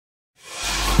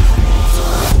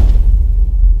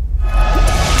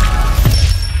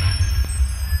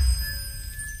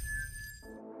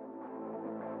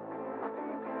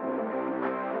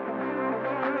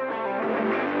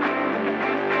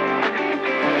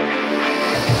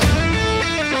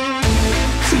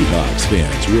Seahawks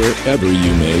fans, wherever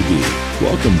you may be.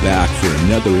 Welcome back for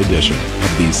another edition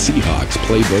of the Seahawks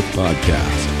Playbook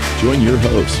podcast. Join your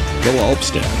host, Bill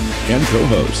Alvstad, and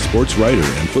co-host, sports writer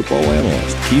and football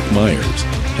analyst Keith Myers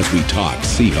as we talk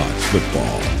Seahawks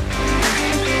football.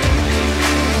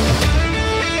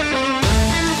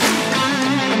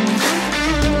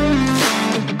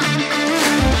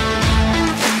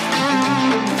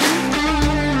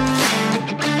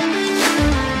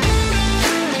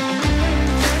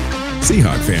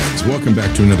 Seahawks fans, welcome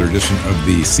back to another edition of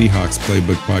the Seahawks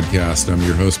Playbook podcast. I'm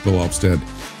your host, Bill Alvstad,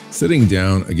 sitting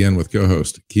down again with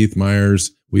co-host Keith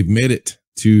Myers. We've made it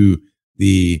to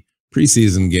the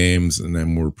preseason games, and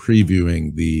then we're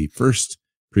previewing the first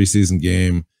preseason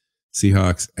game,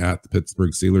 Seahawks at the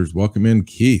Pittsburgh Steelers. Welcome in,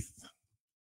 Keith.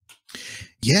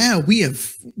 Yeah,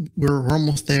 we're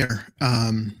almost there.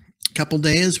 Couple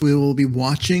days, we will be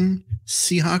watching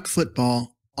Seahawks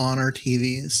football on our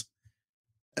TVs.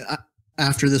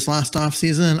 After this last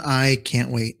offseason, I can't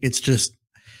wait. It's just,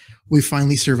 we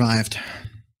finally survived.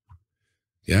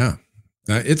 Yeah.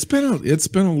 It's been a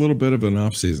little bit of an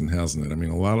offseason, hasn't it? I mean,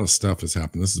 a lot of stuff has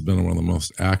happened. This has been one of the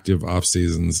most active off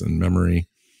seasons in memory.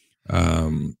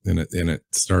 And it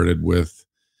started with,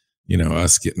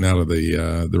 us getting out of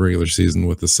the regular season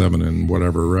with the 7-10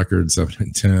 record.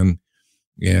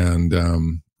 And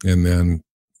then,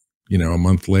 a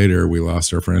month later, we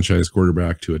lost our franchise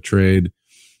quarterback to a trade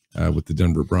with the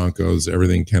Denver Broncos.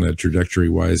 Everything kind of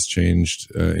trajectory-wise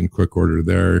changed in quick order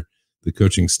there. The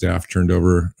coaching staff turned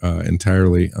over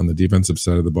entirely on the defensive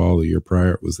side of the ball. The year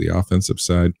prior, it was the offensive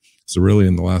side. So really,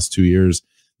 in the last 2 years,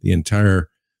 the entire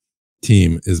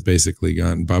team is basically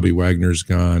gone. Bobby Wagner's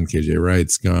gone. KJ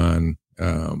Wright's gone.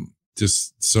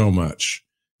 Just so much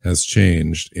has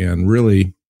changed. And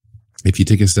really, if you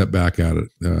take a step back at it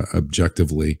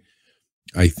objectively,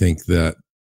 I think that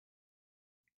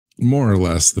more or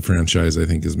less the franchise, I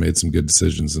think, has made some good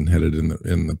decisions and headed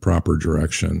in the proper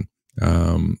direction.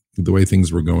 The way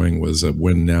things were going was a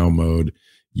win now mode,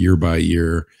 year by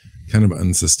year, kind of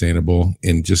unsustainable,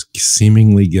 and just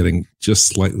seemingly getting just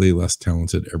slightly less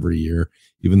talented every year,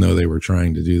 even though they were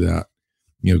trying to do that,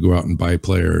 go out and buy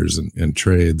players and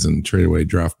trades and trade away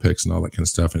draft picks and all that kind of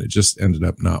stuff. And it just ended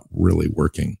up not really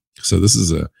working. So this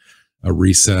is a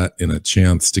reset and a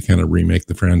chance to kind of remake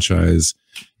the franchise,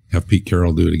 have Pete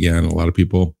Carroll do it again. A lot of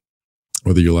people,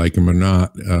 whether you like him or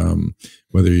not,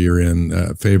 whether you're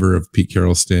in favor of Pete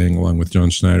Carroll staying along with John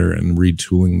Schneider and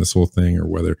retooling this whole thing, or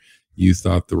whether you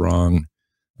thought the wrong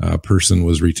person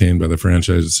was retained by the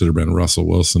franchise, it should have been Russell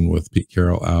Wilson with Pete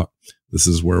Carroll out. This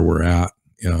is where we're at.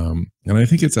 And I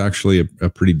think it's actually a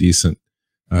pretty decent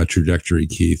trajectory,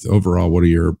 Keith. Overall, what are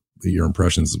your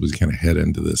impressions as we kind of head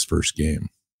into this first game?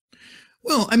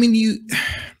 Well, I mean,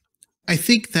 I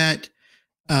think that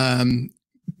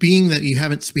being that we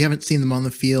haven't seen them on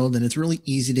the field, and it's really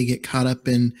easy to get caught up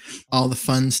in all the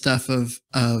fun stuff of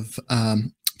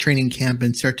training camp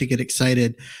and start to get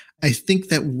excited. I think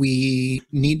that we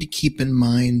need to keep in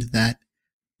mind that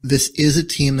this is a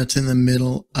team that's in the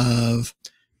middle of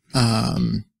a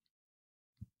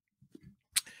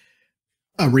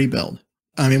rebuild.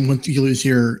 I mean, once you lose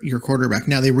your quarterback,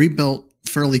 now they rebuilt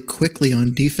fairly quickly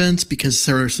on defense because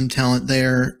there was some talent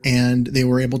there and they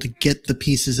were able to get the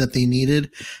pieces that they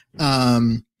needed.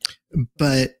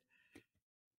 But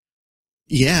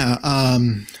yeah,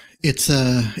 it's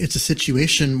a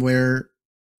situation where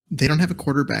they don't have a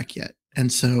quarterback yet.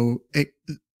 And so we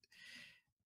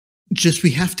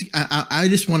have to, I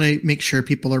just want to make sure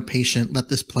people are patient, let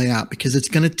this play out, because it's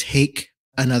going to take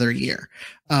another year.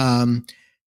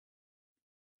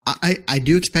 I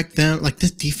do expect them, like, this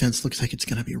defense looks like it's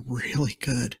going to be really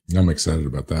good. I'm excited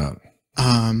about that.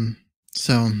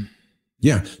 So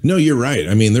yeah, no, you're right.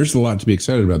 I mean, there's a lot to be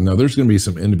excited about. Now, there's going to be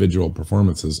some individual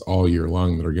performances all year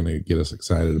long that are going to get us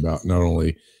excited about not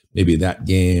only maybe that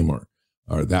game or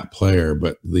that player,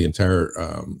 but the entire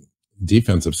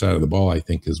defensive side of the ball, I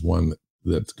think, is one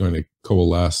that's going to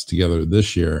coalesce together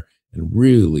this year and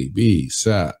really be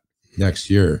set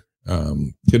next year.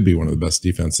 Could be one of the best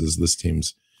defenses this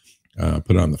team's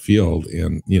put on the field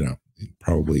in,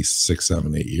 probably 6,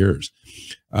 7, 8 years.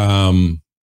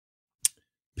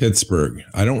 Pittsburgh,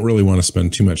 I don't really want to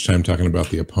spend too much time talking about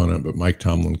the opponent, but Mike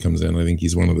Tomlin comes in. I think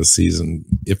he's one of the seasoned,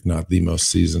 if not the most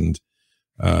seasoned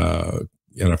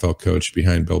NFL coach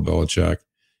behind Bill Belichick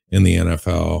in the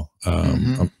NFL.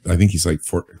 I think he's like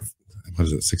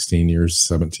 16 years,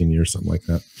 17 years, something like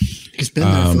that. He's been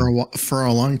there for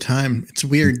a long time. It's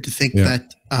weird to think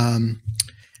that,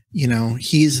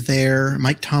 he's there.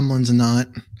 Mike Tomlin's not.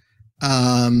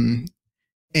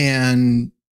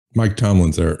 And Mike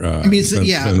Tomlin's there. Ben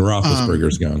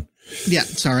Roethlisberger's gone. Yeah,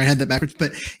 sorry, I had that backwards.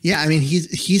 But yeah, I mean,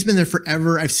 he's been there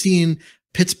forever. I've seen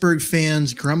Pittsburgh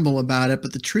fans grumble about it,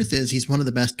 but the truth is he's one of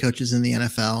the best coaches in the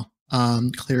NFL,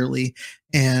 clearly,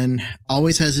 and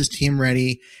always has his team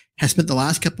ready. Has spent the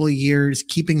last couple of years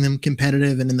keeping them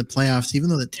competitive and in the playoffs, even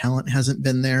though the talent hasn't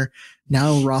been there.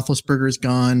 Now Roethlisberger's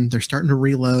gone. They're starting to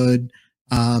reload.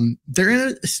 They're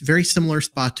in a very similar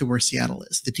spot to where Seattle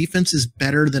is. The defense is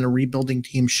better than a rebuilding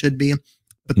team should be,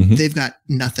 but they've got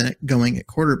nothing going at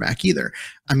quarterback either.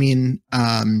 I mean,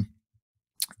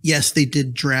 yes, they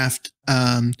did draft,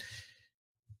 a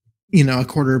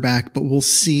quarterback, but we'll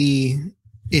see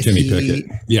if Kenny Pickett.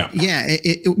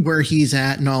 Where he's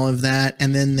at and all of that.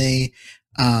 And then they,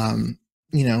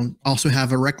 also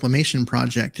have a reclamation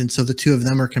project. And so the two of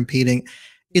them are competing.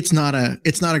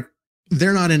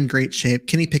 They're not in great shape.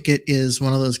 Kenny Pickett is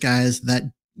one of those guys that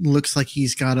looks like he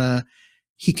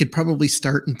could probably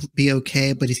start and be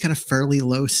okay, but he's got a fairly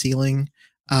low ceiling,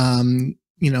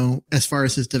 as far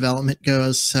as his development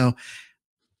goes. So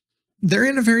they're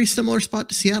in a very similar spot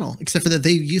to Seattle, except for that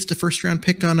they used a first round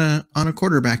pick on a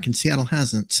quarterback and Seattle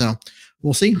hasn't. So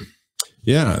we'll see.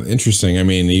 Yeah. Interesting. I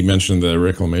mean, you mentioned the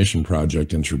reclamation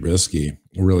project in Trubisky,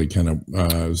 really kind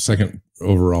of second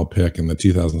overall pick in the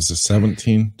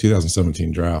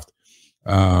 2017 draft,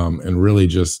 and really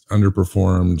just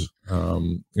underperformed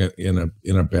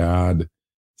in a bad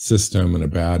system and a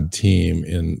bad team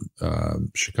in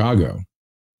Chicago.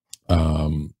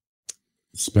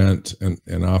 Spent an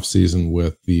offseason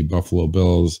with the Buffalo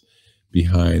Bills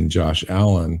behind Josh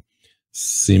Allen,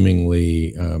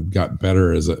 seemingly got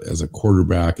better as a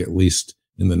quarterback, at least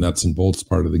in the nuts and bolts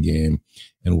part of the game.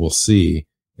 And we'll see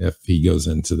if he goes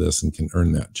into this and can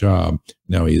earn that job.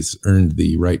 Now he's earned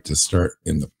the right to start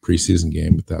in the preseason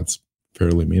game, but that's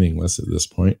fairly meaningless at this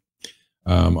point.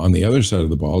 On the other side of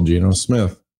the ball, Geno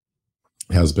Smith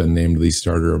has been named the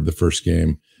starter of the first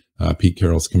game. Pete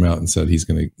Carroll's come out and said he's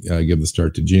going to give the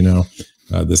start to Geno.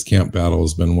 This camp battle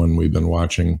has been one we've been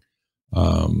watching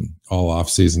all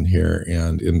offseason here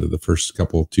and into the first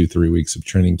couple, 2-3 weeks of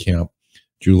training camp.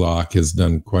 Drew Lock has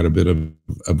done quite a bit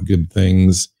of good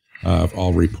things.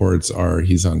 All reports are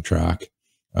he's on track.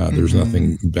 There's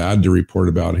nothing bad to report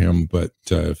about him, but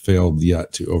failed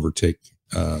yet to overtake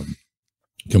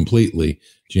completely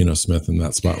Geno Smith in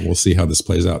that spot. We'll see how this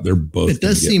plays out. They're both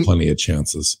going to get plenty of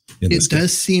chances. It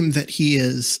does seem that he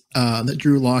is that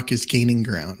Drew Lock is gaining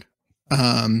ground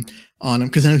on him,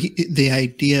 because I know the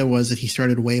idea was that he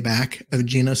started way back of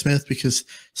Geno Smith because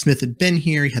Smith had been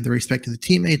here, he had the respect of the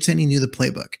teammates, and he knew the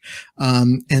playbook,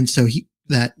 and so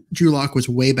that Drew Lock was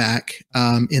way back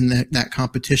in that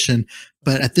competition.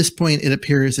 But at this point, it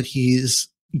appears that he's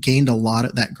gained a lot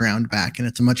of that ground back, and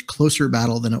it's a much closer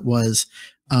battle than it was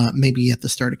maybe at the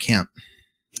start of camp.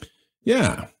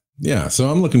 Yeah. So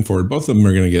I'm looking forward. Both of them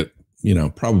are going to get,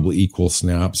 probably equal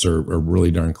snaps or really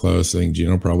darn close. I think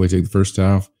Geno probably take the first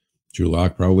half. Drew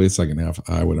Lock probably the second half,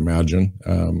 I would imagine.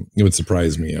 It would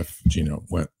surprise me if Geno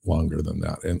went longer than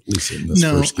that, at least in this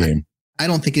first game. I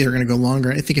don't think they're going to go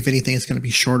longer. I think if anything, it's going to be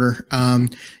shorter.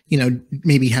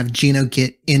 Maybe have Geno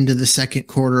get into the second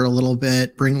quarter a little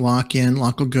bit, bring Lock in.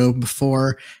 Lock will go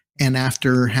before and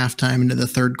after halftime into the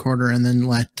third quarter, and then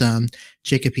let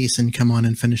Jacob Eason come on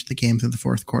and finish the game through the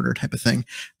fourth quarter type of thing.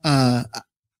 I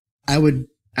would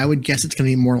guess it's going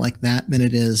to be more like that than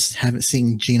it is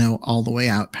seeing Geno all the way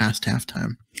out past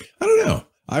halftime. I don't know.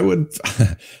 I would,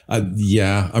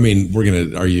 yeah. I mean, we're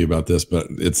going to argue about this, but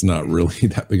it's not really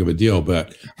that big of a deal.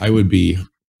 But I would be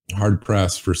hard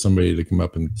pressed for somebody to come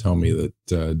up and tell me that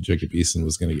Jacob Eason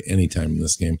was going to get any time in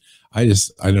this game. I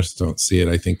just don't see it.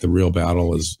 I think the real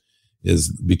battle is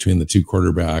between the two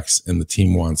quarterbacks, and the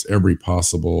team wants every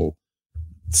possible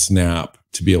snap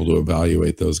to be able to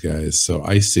evaluate those guys. So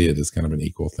I see it as kind of an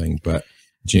equal thing. But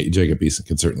Jacob Eason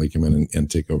can certainly come in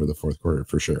and take over the fourth quarter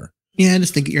for sure. Yeah, I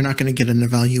just think you're not going to get an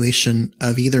evaluation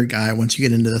of either guy once you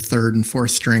get into the third and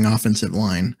fourth string offensive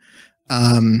line.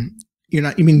 You're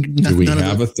not. Do we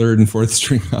have a third and fourth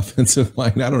string offensive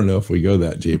line? I don't know if we go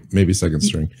that deep. Maybe second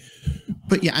string.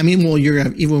 But yeah,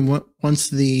 you're even once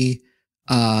the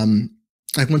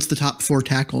once the top four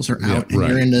tackles are out,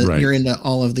 and you're into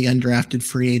all of the undrafted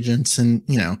free agents and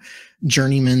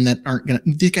journeymen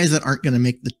these guys that aren't gonna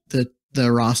make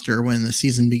the roster when the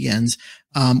season begins.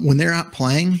 When they're out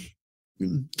playing,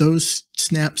 those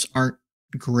snaps aren't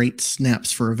great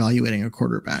snaps for evaluating a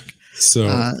quarterback.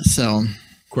 So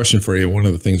question for you. One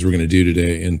of the things we're going to do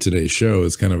today in today's show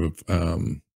is kind of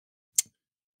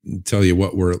tell you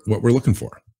what we're looking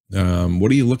for.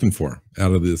 What are you looking for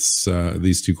out of these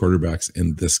two quarterbacks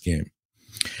in this game?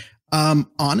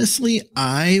 Honestly,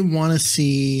 I want to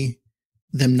see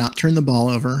them not turn the ball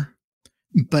over.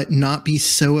 but not be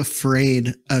so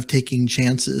afraid of taking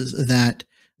chances that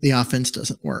the offense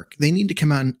doesn't work. They need to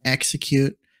come out and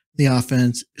execute the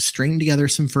offense, string together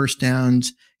some first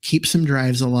downs, keep some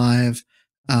drives alive.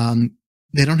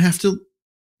 They don't have to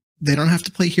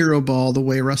play hero ball the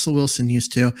way Russell Wilson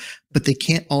used to, but they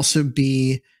can't also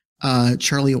be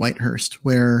Charlie Whitehurst,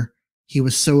 where he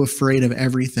was so afraid of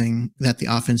everything that the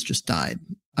offense just died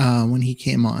when he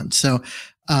came on. So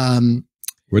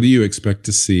what do you expect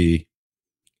to see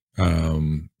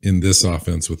in this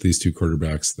offense with these two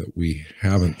quarterbacks that we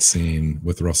haven't seen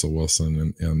with Russell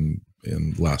Wilson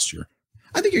and last year?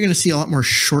 I think you're going to see a lot more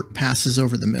short passes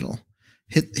over the middle,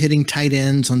 hitting tight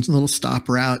ends on little stop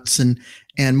routes and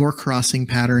more crossing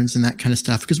patterns and that kind of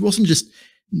stuff, because Wilson just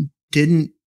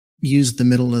didn't use the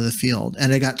middle of the field.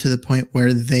 And it got to the point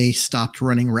where they stopped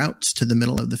running routes to the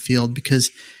middle of the field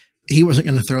because he wasn't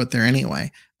going to throw it there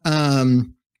anyway.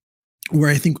 Where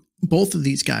I think both of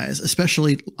these guys,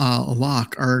 especially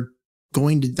Locke, are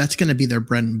that's going to be their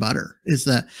bread and butter, is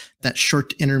that short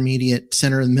to intermediate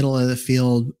center, middle of the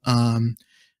field,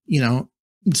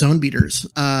 zone beaters.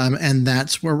 And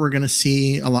that's where we're going to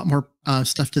see a lot more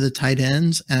stuff to the tight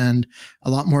ends and a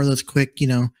lot more of those quick,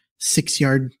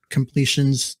 6-yard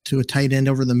completions to a tight end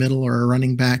over the middle or a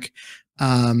running back,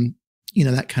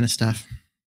 that kind of stuff.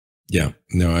 Yeah,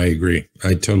 no, I agree.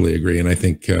 I totally agree. And I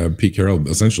think Pete Carroll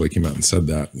essentially came out and said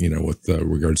that, with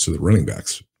regards to the running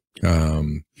backs,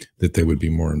 that they would be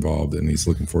more involved. And he's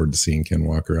looking forward to seeing Ken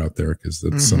Walker out there because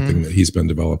that's something that he's been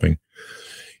developing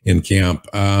in camp.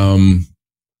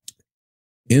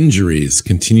 Injuries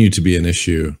continue to be an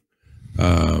issue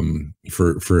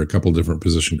for a couple different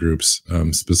position groups,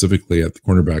 specifically at the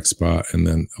cornerback spot, and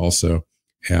then also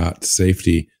at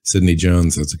safety. Sidney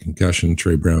Jones has a concussion.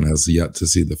 Trey Brown has yet to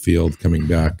see the field, coming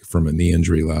back from a knee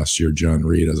injury last year. John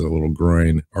Reed has a little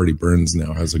groin. Artie Burns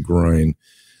now has a groin.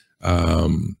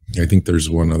 I think there's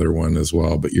one other one as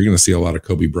well, but you're going to see a lot of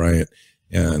Kobe Bryant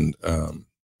and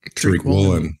Tariq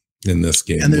Woolen in this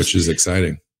game, which is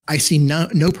exciting. I see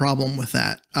no problem with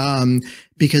that,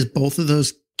 because both of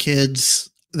those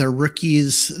kids, they're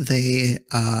rookies. They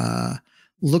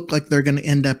look like they're going to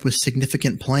end up with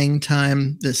significant playing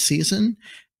time this season,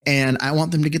 and I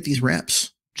want them to get these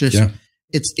reps.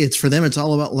 It's for them. It's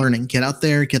all about learning. Get out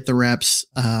there, get the reps,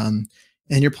 and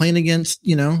you're playing against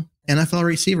NFL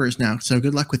receivers now. So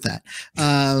good luck with that.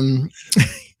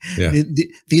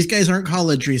 These guys aren't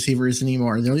college receivers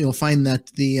anymore. You'll find that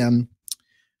the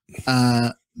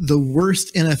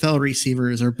worst NFL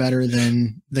receivers are better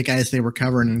than the guys they were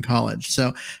covering in college.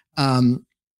 So, and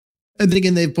then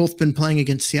again, they've both been playing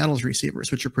against Seattle's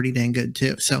receivers, which are pretty dang good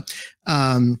too. So,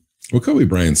 Kobe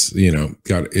Bryant's,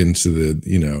 got into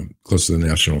the, close to the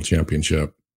national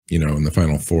championship, in the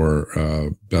Final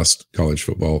Four, best college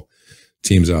football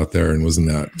teams out there, and was in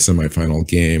that semifinal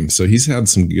game. So he's had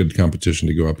some good competition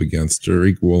to go up against.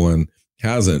 Tariq Woolen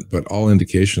hasn't, but all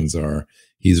indications are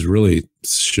he's really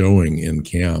showing in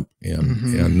camp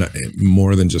and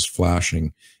more than just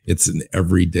flashing. It's an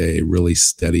everyday, really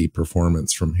steady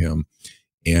performance from him.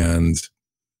 And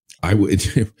I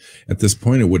would, at this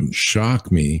point, it wouldn't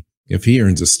shock me if he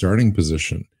earns a starting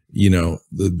position. Just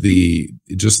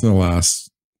in the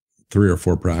last 3 or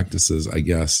 4 practices, I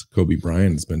guess Kobe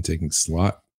Bryant has been taking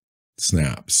slot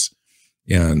snaps,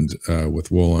 and with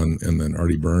Woolen and then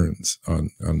Artie Burns on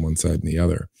one side and the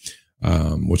other.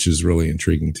 Which is really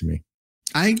intriguing to me.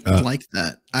 I like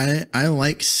that. I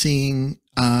like seeing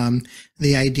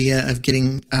the idea of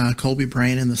getting Kobe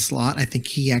Bryant in the slot. I think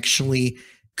he actually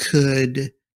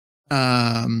could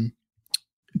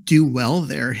do well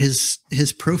there.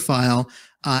 His profile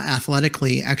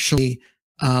athletically actually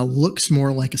looks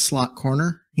more like a slot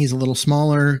corner. He's a little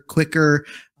smaller, quicker,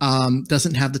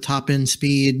 doesn't have the top end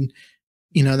speed,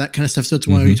 that kind of stuff. So it's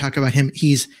why we talk about him.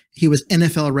 He was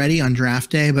NFL ready on draft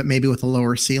day, but maybe with a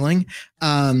lower ceiling.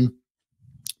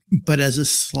 But as a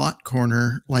slot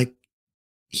corner,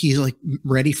 he's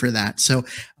ready for that. So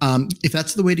if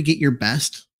that's the way to get your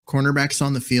best cornerbacks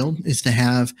on the field, is to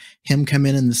have him come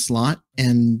in the slot,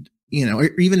 and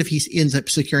or even if he ends up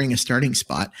securing a starting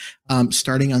spot,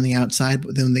 starting on the outside,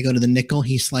 but then when they go to the nickel,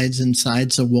 he slides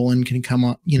inside so Woolen can come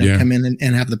on, come in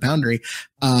and have the boundary.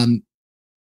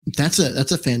 That's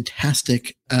a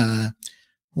fantastic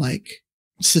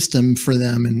system for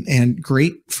them, and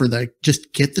great for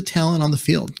just get the talent on the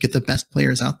field, get the best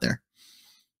players out there.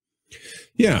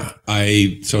 Yeah,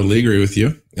 I totally agree with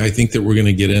you. I think that we're going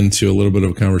to get into a little bit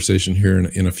of a conversation here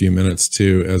in a few minutes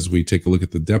too, as we take a look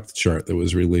at the depth chart that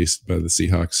was released by the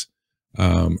Seahawks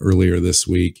earlier this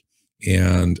week.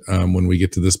 And when we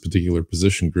get to this particular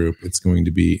position group, it's going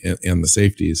to be, and the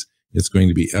safeties, it's going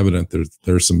to be evident that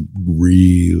there's some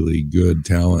really good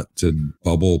talented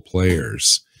bubble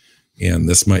players. And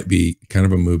this might be kind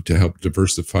of a move to help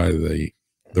diversify the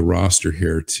roster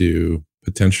here to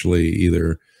potentially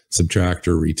either subtract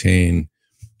or retain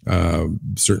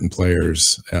certain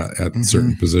players at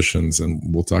certain positions. And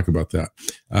we'll talk about that.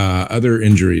 Other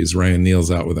injuries, Ryan Neal's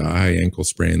out with a high ankle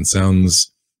sprain.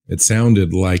 It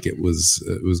sounded like it was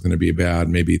going to be bad,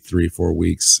 maybe 3-4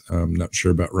 weeks. I'm not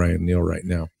sure about Ryan Neal right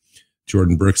now.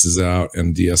 Jordan Brooks is out,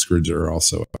 and D. Eskridge are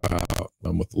also out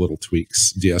with little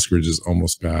tweaks. D. Eskridge is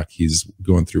almost back. He's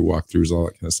going through walkthroughs, all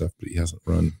that kind of stuff, but he hasn't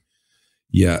run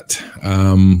yet.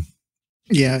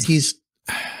 Yeah, he's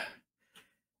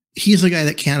a guy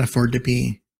that can't afford to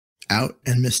be out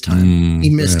and miss time. He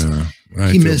missed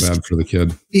bad for the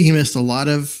kid. He missed a lot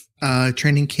of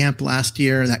training camp last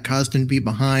year. That caused him to be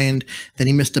behind. Then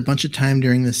he missed a bunch of time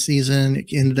during the season.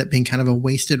 It ended up being kind of a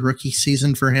wasted rookie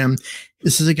season for him.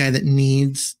 This is a guy that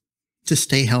needs to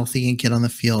stay healthy and get on the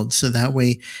field, so that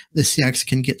way the Seahawks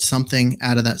can get something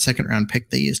out of that second round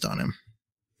pick they used on him.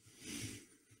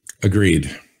 Agreed.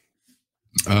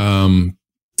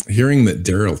 Hearing that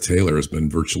Darrell Taylor has been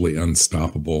virtually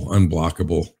unstoppable,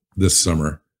 unblockable this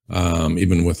summer,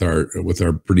 even with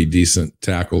our pretty decent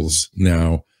tackles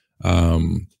now.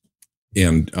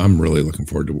 And I'm really looking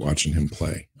forward to watching him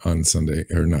play on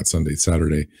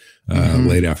Saturday,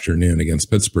 late afternoon against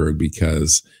Pittsburgh,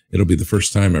 because it'll be the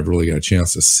first time I've really got a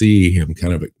chance to see him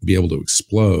kind of be able to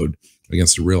explode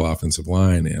against a real offensive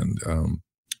line and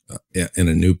in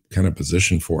a new kind of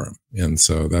position for him. And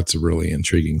so that's a really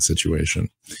intriguing situation.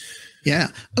 Yeah.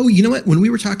 Oh, you know what? When we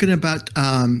were talking about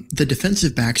the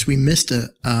defensive backs, we missed a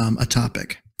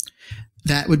topic.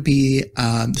 That would be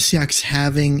the Seahawks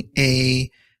having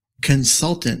a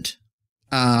consultant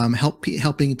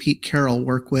helping Pete Carroll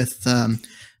work with the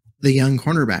young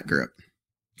cornerback group.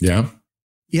 Yeah.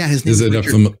 Yeah. His name is it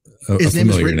Richard, a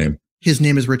familiar name? His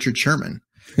name is Richard Sherman.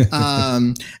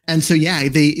 And so, yeah,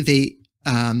 they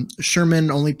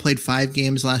Sherman only played 5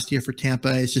 games last year for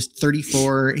Tampa. It's just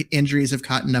 34 injuries have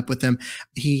caught up with him.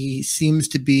 He seems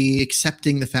to be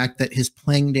accepting the fact that his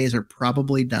playing days are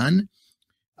probably done.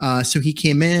 So he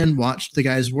came in, watched the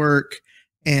guys work,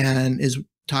 and is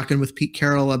talking with Pete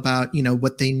Carroll about,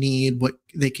 what they need, what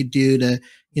they could do to,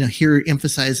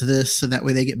 emphasize this so that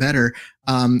way they get better.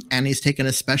 And he's taken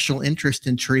a special interest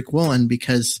in Tariq Woolen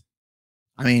because,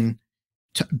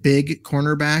 big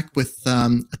cornerback with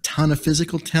a ton of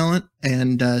physical talent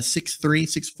and 6'3",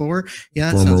 6'4".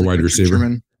 Yeah. Former wide receiver.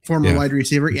 Sherman, wide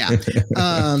receiver. Yeah.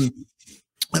 That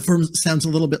sounds a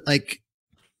little bit like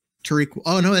Tariq.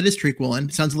 Oh no, that is Tariq Woolen.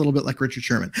 Sounds a little bit like Richard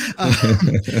Sherman.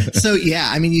 So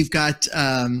yeah, you've got,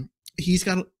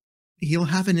 he'll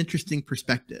have an interesting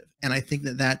perspective. And I think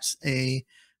that that's a,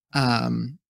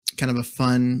 kind of a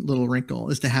fun little wrinkle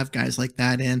is to have guys like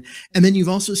that in. And then you've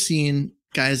also seen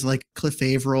guys like Cliff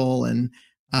Averill and,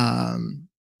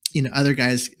 other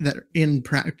guys that are in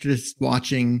practice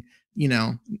watching,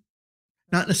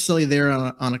 not necessarily there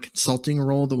on a consulting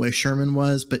role the way Sherman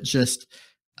was, but just,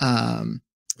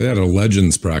 they had a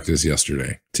legends practice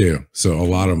yesterday too. So a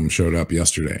lot of them showed up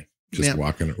yesterday, just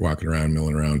walking around,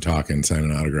 milling around, talking,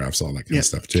 signing autographs, all that kind of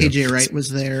stuff too. KJ Wright was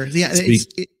there. Yeah.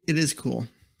 It is cool.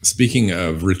 Speaking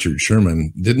of Richard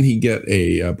Sherman, didn't he get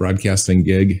a broadcasting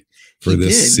gig for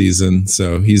this season?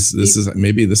 So this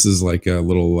is like a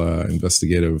little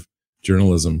investigative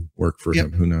journalism work for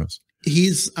him. Who knows?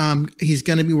 He's going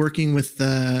to be working with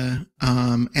the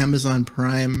Amazon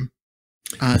Prime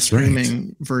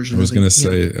streaming version. I was going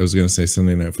to say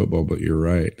Sunday Night Football, but you're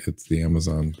right. It's the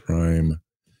Amazon Prime.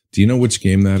 Do you know which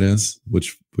game that is?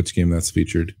 Which game that's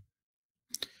featured?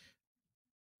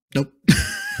 Nope.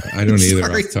 I don't either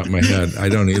off the top of my head. I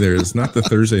don't either. It's not the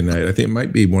Thursday night. I think it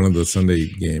might be one of the Sunday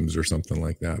games or something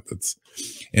like that.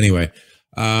 Anyway.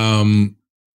 All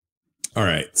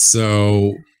right.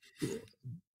 So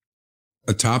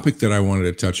a topic that I wanted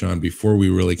to touch on before we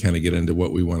really kind of get into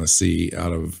what we want to see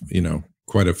out of,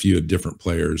 quite a few different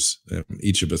players.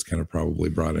 Each of us kind of probably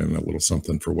brought in a little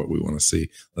something for what we want to see.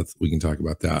 We can talk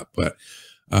about that. But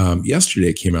yesterday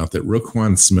it came out that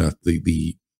Roquan Smith,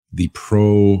 the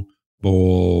Pro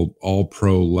Bowl, all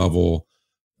pro level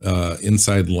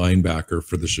inside linebacker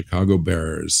for the Chicago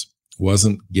Bears,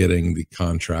 wasn't getting the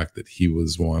contract that he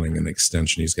was wanting, an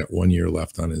extension. He's got 1 year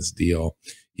left on his deal.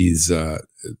 He's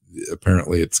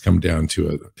apparently it's come down to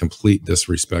a complete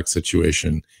disrespect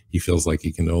situation. He feels like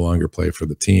he can no longer play for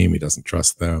the team. He doesn't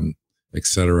trust them,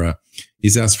 etc.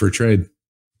 He's asked for a trade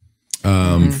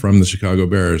from the Chicago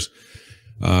Bears.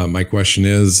 My question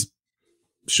is,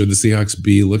 should the Seahawks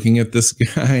be looking at this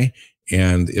guy?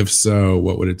 And if so,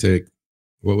 what would it take?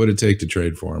 What would it take to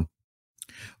trade for him?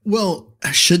 Well,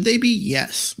 should they be?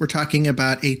 Yes. We're talking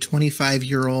about a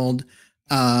 25-year-old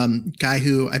guy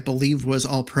who I believe was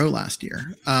all pro last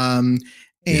year. Yeah.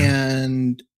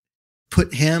 And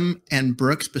put him and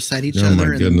Brooks beside each Oh my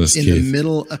other goodness, in the Keith.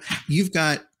 middle. You've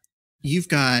got,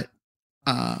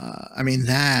 I mean,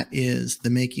 that is the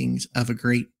makings of a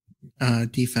great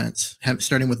defense,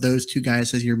 starting with those two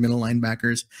guys as your middle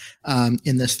linebackers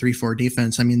in this 3-4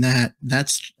 defense. I mean,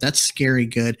 that's scary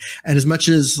good. And as much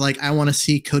as like I want to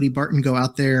see Cody Barton go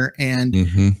out there and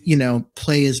you know,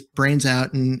 play his brains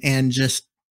out and just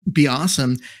be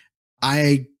awesome,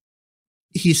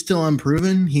 he's still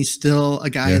unproven. He's still a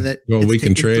guy that, well, we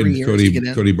can trade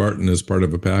Cody Barton as part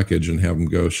of a package and have him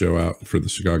go show out for the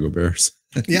Chicago Bears.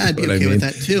 Yeah, I'd be okay with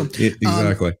that too.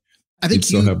 Exactly. I think you'd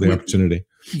still have the opportunity.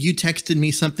 You texted me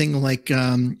something like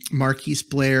Marquise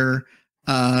Blair,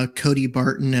 Cody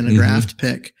Barton, and a draft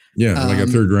pick. Yeah, like a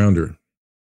third rounder.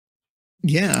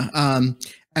 Yeah. And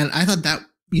I thought that,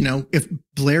 you know, if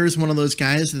Blair is one of those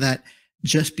guys that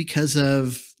just because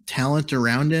of talent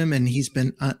around him and he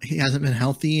hasn't been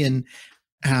healthy, and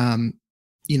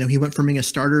you know, he went from being a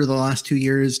starter the last 2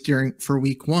 years for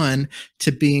week 1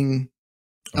 to being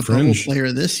a bubble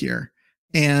player this year.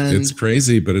 And it's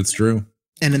crazy, but it's true.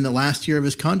 And in the last year of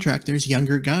his contract, there's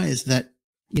younger guys that,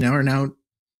 you know, are now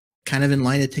kind of in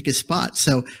line to take his spot.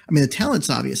 So, I mean, the talent's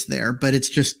obvious there, but it's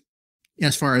just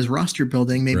as far as roster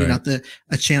building, maybe not a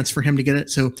chance for him to get it.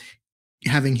 So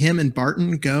having him and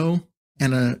Barton go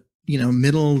and a, you know,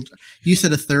 middle, you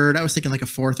said a third, I was thinking like a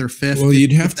fourth or fifth. Well,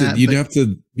 you'd have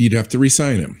to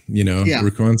re-sign him, you know.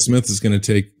 Raquan Smith is going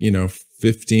to take, you know,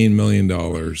 $15 million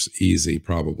easy,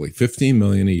 probably $15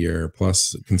 million a year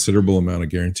plus a considerable amount of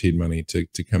guaranteed money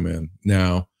to come in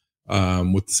now,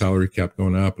 with the salary cap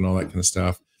going up and all that kind of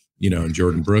stuff, you know. And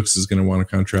Jordan Brooks is going to want a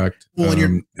contract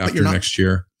after next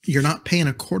year. You're not paying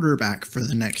a quarterback for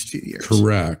the next few years.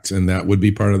 Correct. And that would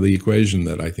be part of the equation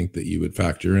that I think that you would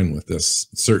factor in with this,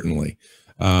 certainly.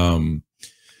 And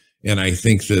I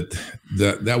think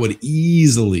that would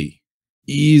easily,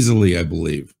 I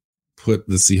believe, put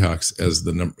the Seahawks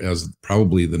as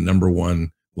probably the number one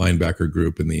linebacker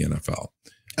group in the NFL.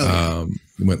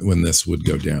 When this would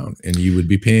go down, and you would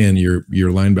be paying your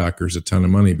linebackers a ton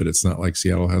of money, but it's not like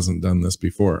Seattle hasn't done this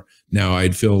before. Now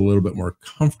I'd feel a little bit more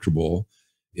comfortable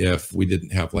if we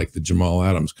didn't have like the Jamal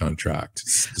Adams contract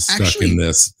stuck in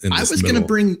this. I was going to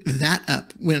bring that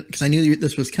up because I knew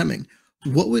this was coming.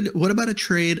 What about a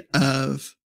trade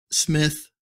of Smith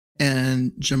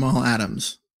and Jamal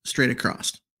Adams straight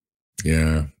across?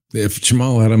 Yeah. If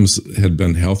Jamal Adams had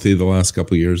been healthy the last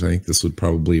couple of years, I think this would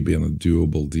probably be a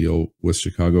doable deal with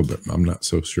Chicago, but I'm not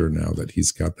so sure now that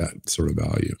he's got that sort of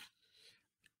value,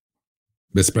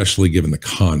 especially given the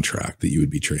contract that you would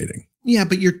be trading. Yeah,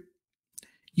 but you'd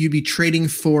be trading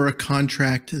for a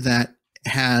contract that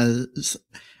has,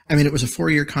 I mean, it was a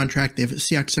 4-year contract. The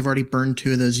Seahawks have already burned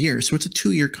 2 of those years. So it's a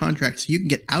 2-year contract. So you can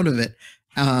get out of it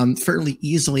fairly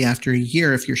easily after a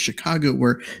year if you're Chicago,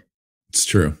 where it's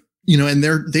true. You know, and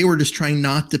they were just trying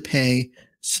not to pay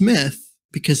Smith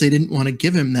because they didn't want to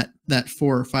give him that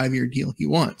 4 or 5 year deal he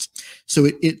wants. So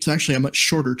it's actually a much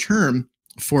shorter term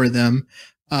for them,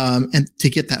 and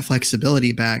to get that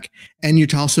flexibility back. And you're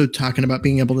also talking about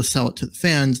being able to sell it to the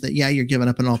fans that, yeah, you're giving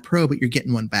up an all pro, but you're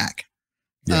getting one back.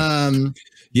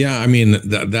 Yeah. I mean,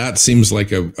 that seems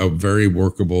like a very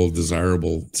workable,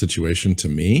 desirable situation to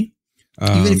me.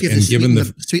 Even if you have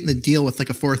to sweeten the deal with like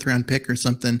a 4th round pick or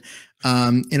something,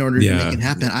 in order to make it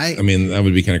happen. I mean, that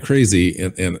would be kind of crazy.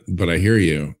 But I hear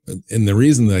you. And the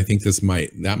reason that I think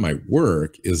that might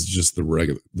work is just the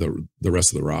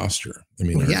rest of the roster. I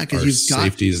mean, because you've got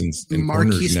safeties and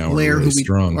Marquise now Blair, really who we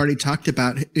strong. already talked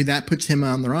about, that puts him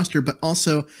on the roster, but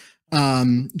also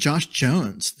Josh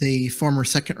Jones, the former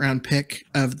 2nd round pick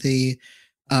of the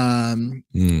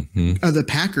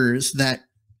Packers, that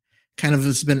kind of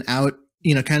has been out,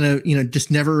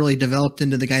 just never really developed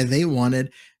into the guy they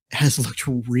wanted, has looked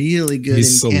really good.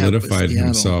 He's solidified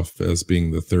himself as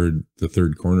being the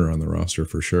third corner on the roster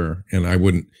for sure. And I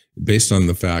wouldn't, based on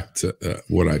the fact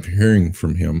what I'm hearing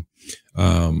from him,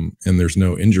 and there's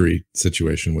no injury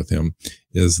situation with him,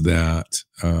 is that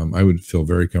I would feel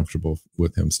very comfortable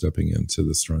with him stepping into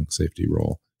the strong safety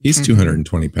role. He's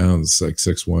 220 pounds, like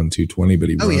 6'1", 220, but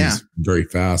he runs very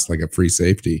fast, like a free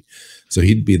safety. So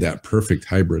he'd be that perfect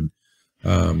hybrid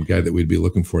guy that we'd be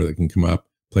looking for, that can come up,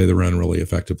 play the run really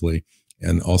effectively,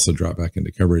 and also drop back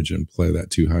into coverage and play that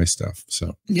too high stuff.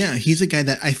 So yeah, he's a guy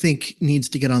that I think needs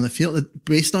to get on the field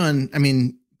based on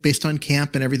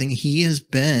camp and everything. He has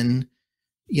been,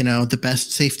 the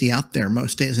best safety out there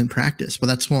most days in practice. But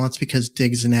that's because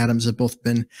Diggs and Adams have both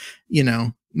been,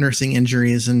 nursing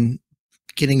injuries and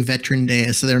getting veteran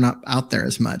days, so they're not out there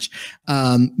as much.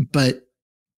 But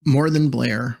more than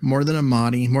Blair, more than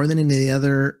Amadi, more than any of the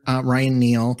other Ryan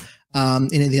Neal,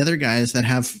 any of the other guys that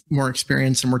have more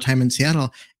experience and more time in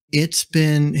Seattle, it's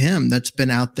been him that's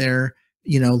been out there,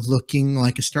 looking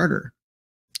like a starter.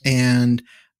 And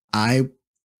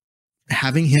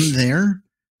having him there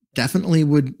definitely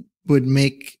would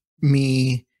make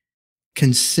me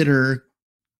consider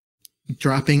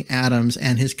dropping Adams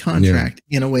and his contract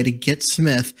in a way to get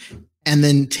Smith and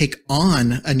then take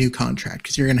on a new contract,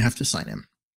 because you're going to have to sign him.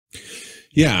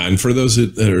 Yeah, and for those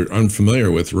that are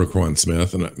unfamiliar with Roquan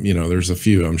Smith, and there's a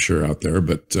few I'm sure out there,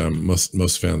 but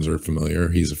most fans are familiar.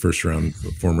 He's a first-round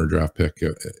former draft pick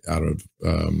out of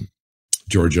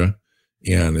Georgia,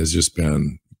 and has just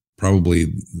been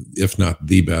probably, if not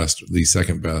the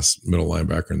second best middle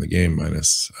linebacker in the game,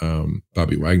 minus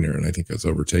Bobby Wagner, and I think has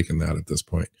overtaken that at this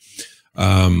point.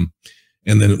 And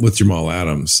then with Jamal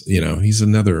Adams, he's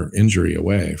another injury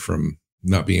away from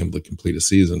not being able to complete a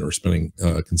season or spending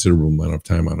a considerable amount of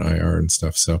time on IR and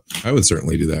stuff. So I would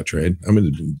certainly do that trade. I'm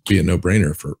going to be a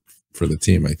no-brainer for the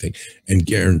team, I think. And I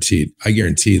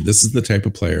guarantee this is the type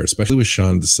of player, especially with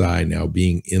Sean Desai now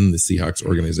being in the Seahawks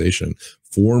organization,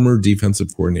 former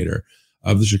defensive coordinator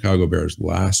of the Chicago Bears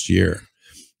last year.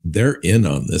 They're in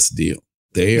on this deal.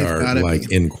 They've are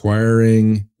like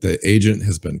inquiring. The agent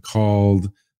has been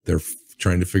called. They're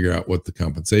trying to figure out what the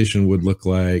compensation would look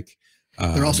like.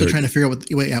 They're also trying to figure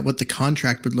out what the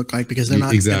contract would look like, because they're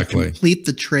not going to complete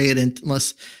the trade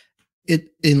unless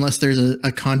there's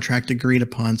a contract agreed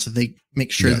upon. So they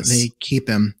make sure that they keep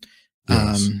him.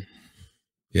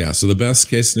 Yeah. So the best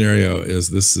case scenario is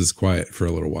this is quiet for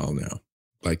a little while now.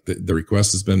 Like the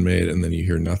request has been made and then you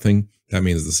hear nothing. That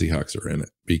means the Seahawks are in it,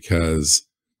 because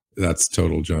that's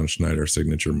total John Schneider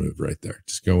signature move right there.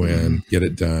 Just go in, get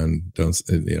it done. Don't,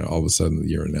 all of a sudden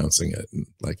you're announcing it and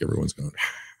like everyone's going,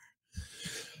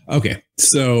 okay.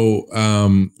 So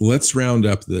let's round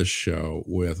up this show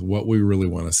with what we really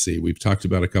want to see. We've talked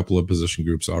about a couple of position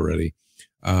groups already.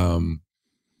 I'm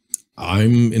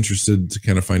interested to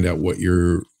kind of find out what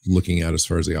you're looking at as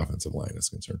far as the offensive line is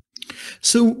concerned.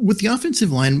 So with the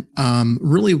offensive line,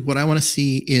 really what I want to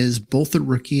see is both the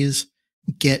rookies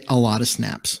get a lot of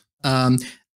snaps, and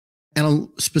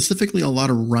specifically a lot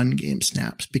of run game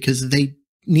snaps, because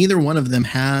neither one of them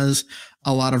has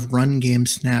a lot of run game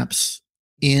snaps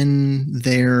in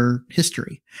their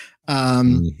history,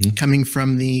 coming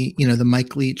from the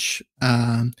Mike Leach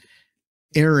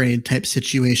air raid type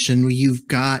situation, where you've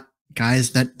got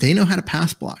guys that they know how to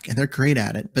pass block and they're great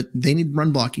at it, but they need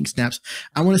run blocking snaps.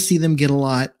 I want to see them get a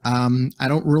lot. I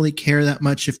don't really care that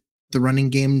much if the running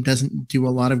game doesn't do a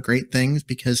lot of great things,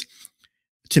 because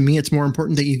to me, it's more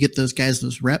important that you get those guys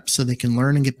those reps so they can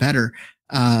learn and get better.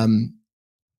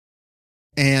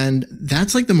 And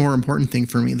that's like the more important thing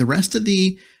for me. The rest of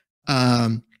the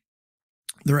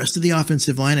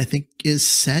offensive line, I think, is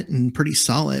set and pretty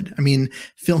solid. I mean,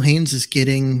 Phil Haynes is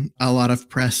getting a lot of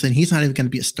press, and he's not even going to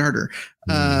be a starter.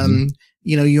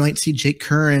 You might see Jake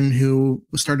Curran, who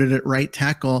started at right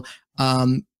tackle,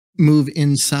 move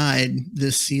inside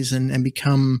this season and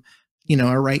become,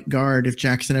 a right guard if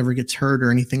Jackson ever gets hurt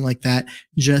or anything like that,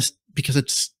 just because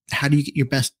it's how do you get your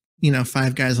best,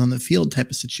 5 guys on the field type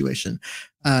of situation.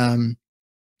 I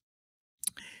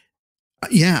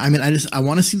I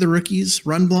want to see the rookies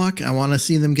run block. I want to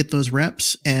see them get those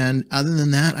reps. And other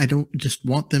than that, I don't just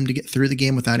want them to get through the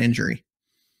game without injury.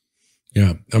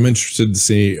 Yeah, I'm interested to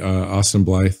see Austin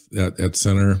Blythe at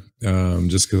center,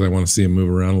 just because I want to see him move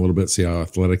around a little bit, see how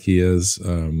athletic he is.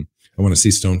 I want to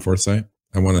see Stone Forsythe.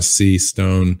 I want to see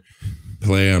Stone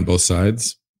play on both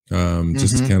sides,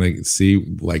 just to kind of see,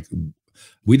 like,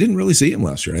 we didn't really see him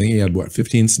last year. I think he had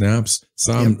 15 snaps,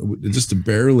 just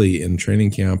barely in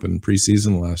training camp and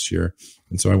preseason last year.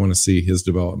 And so I want to see his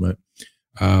development.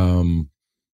 I'm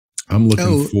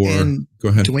looking for, go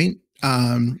ahead.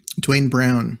 Dwayne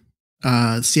Brown,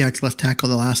 Seahawks left tackle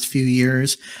the last few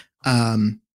years,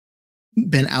 been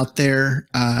out there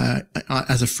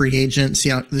as a free agent.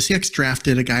 The Seahawks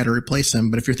drafted a guy to replace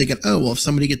him. But if you're thinking, if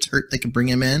somebody gets hurt, they can bring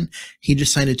him in. He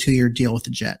just signed a 2-year deal with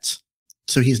the Jets.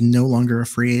 So he's no longer a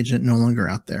free agent, no longer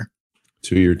out there.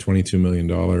 2-year, $22 million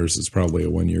is probably a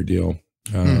 1-year deal.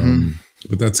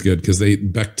 But that's good because Mika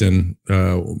Becton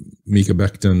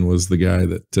was the guy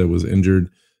that was injured.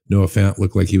 Noah Fant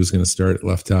looked like he was going to start at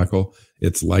left tackle.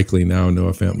 It's likely now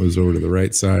Noah Fant moves over to the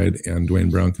right side and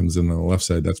Dwayne Brown comes in on the left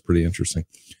side. That's pretty interesting.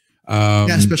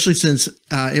 Especially since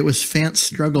it was Fant's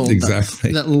struggle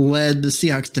that led the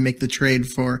Seahawks to make the trade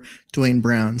for Dwayne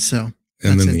Brown. So.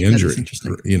 And then the injury,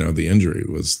 the injury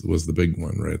was the big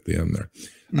one right at the end there.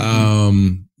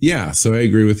 So I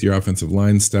agree with your offensive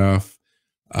line stuff.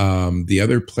 The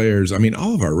other players, I mean,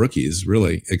 all of our rookies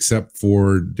really, except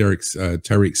for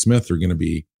Tyreek Smith, are going to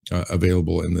be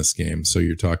available in this game. So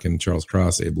you're talking Charles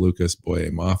Cross, Abe Lucas, Boye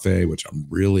Mafe, which I'm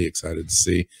really excited to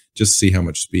see, just see how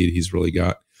much speed he's really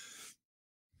got.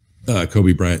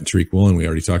 Kobe Bryant and Tariq Woolen, we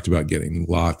already talked about getting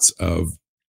lots of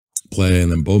play,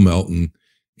 and then Bo Melton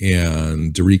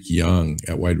and Derek Young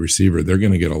at wide receiver. They're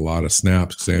going to get a lot of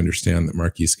snaps because I understand that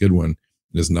Marquise Goodwin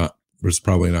was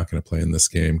probably not going to play in this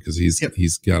game because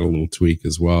he's got a little tweak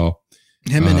as well.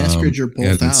 Him and Eskridge are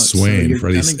both out. Swain,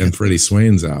 Freddie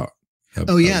Swain's out.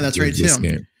 That's right too.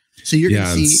 Game. So you're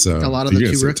going to see a lot of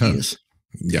the two rookies.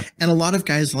 Yeah, and a lot of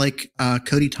guys like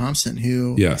Cody Thompson,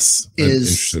 who I'm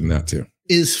interested in that too,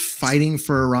 is fighting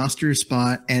for a roster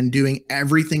spot and doing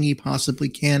everything he possibly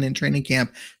can in training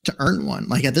camp to earn one.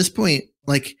 Like at this point,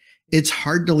 like it's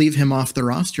hard to leave him off the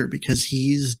roster because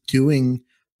he's doing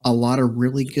a lot of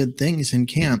really good things in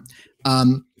camp.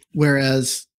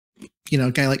 Whereas,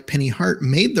 a guy like Penny Hart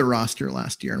made the roster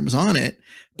last year and was on it,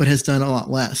 but has done a lot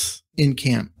less in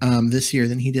camp this year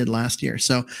than he did last year.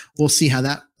 So we'll see how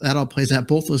that all plays out.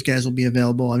 Both those guys will be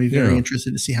available. I'll be very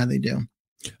interested to see how they do.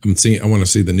 I want to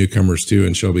see the newcomers too,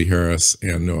 and Shelby Harris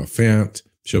and Noah Fant.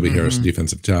 Shelby Harris,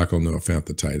 defensive tackle, Noah Fant,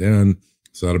 the tight end.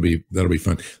 So that'll be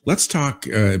fun. Let's talk,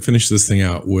 finish this thing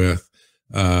out with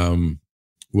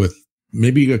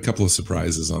maybe a couple of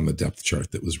surprises on the depth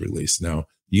chart that was released. Now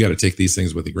you got to take these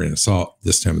things with a grain of salt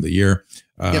this time of the year.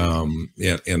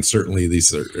 And certainly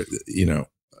these are,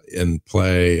 in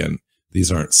play, and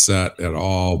these aren't set at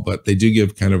all, but they do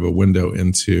give kind of a window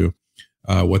into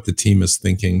what the team is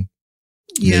thinking.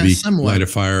 Maybe somewhat. Light a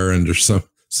fire under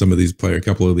some of these a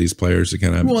couple of these players to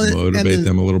kind of motivate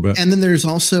them a little bit. And then there's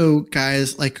also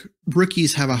guys like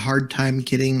rookies have a hard time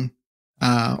getting,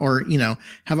 have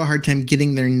a hard time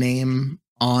getting their name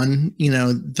on,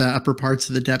 the upper parts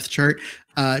of the depth chart,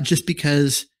 just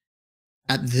because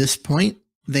at this point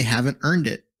they haven't earned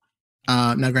it.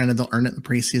 Now, granted, they'll earn it in the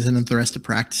preseason and the rest of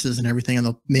practices and everything,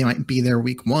 and they might be there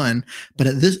week one. But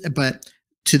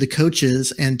to the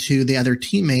coaches and to the other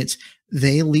teammates,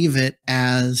 they leave it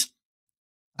as,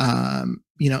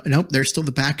 nope, they're still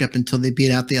the backup until they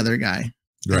beat out the other guy.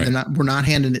 Right. We're not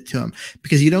handing it to them,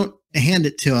 because you don't hand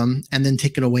it to them and then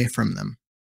take it away from them.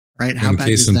 Right. How bad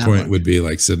case does in that point look? would be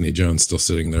like Sidney Jones still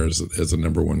sitting there as a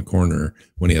number one corner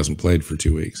when he hasn't played for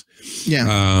 2 weeks.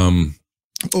 Yeah.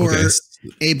 Or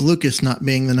Abe Lucas not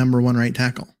being the number one right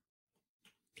tackle.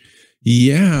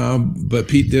 Yeah, but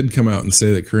Pete did come out and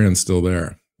say that Corinne's still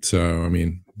there. So, I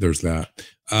mean, there's that.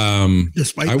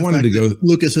 Despite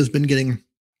Lucas has been getting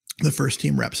the first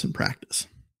team reps in practice.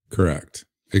 Correct.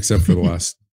 Except for the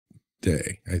last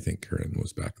day. I think Corinne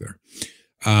was back there.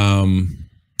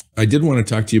 I did want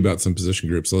to talk to you about some position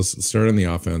groups. Let's start on the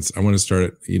offense. I want to start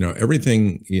at,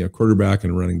 everything, quarterback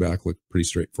and running back look pretty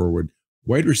straightforward.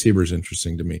 Wide receiver is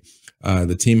interesting to me.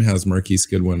 The team has Marquise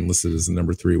Goodwin listed as the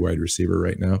number 3 wide receiver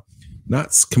right now.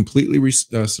 Not completely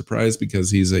surprised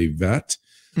because he's a vet,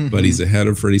 but he's ahead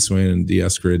of Freddie Swain and D.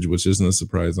 Eskridge, which isn't a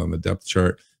surprise on the depth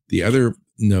chart. The other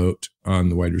note on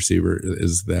the wide receiver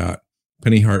is that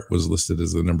Penny Hart was listed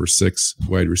as the number 6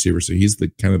 wide receiver. So he's the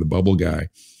kind of the bubble guy,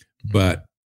 but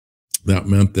that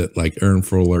meant that like Aaron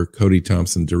Fuller, Cody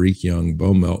Thompson, Derek Young,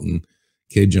 Bo Melton,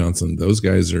 Cade Johnson, those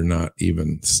guys are not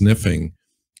even sniffing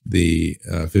the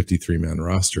 53-man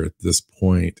roster at this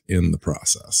point in the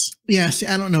process. Yeah, see,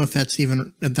 I don't know if that's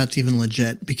even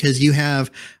legit, because you have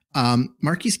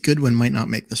Marquise Goodwin might not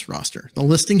make this roster. The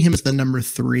listing him as the number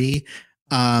 3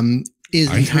 is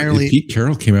entirely. Pete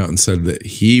Carroll came out and said that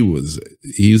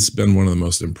he's been one of the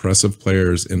most impressive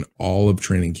players in all of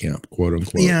training camp, quote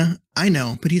unquote. Yeah, I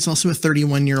know, but he's also a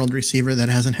 31-year-old receiver that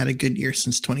hasn't had a good year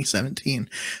since 2017.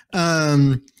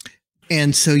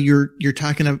 And so you're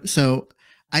talking of, so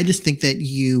I just think that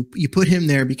you put him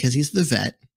there because he's the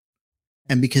vet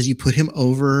and because you put him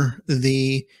over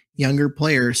the younger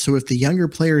players. So if the younger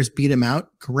players beat him out,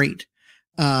 great.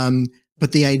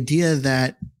 But the idea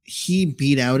that he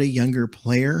beat out a younger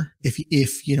player, if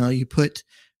you put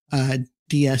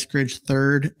D. Eskridge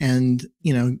 3rd and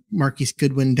Marquise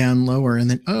Goodwin down lower, and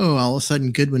then all of a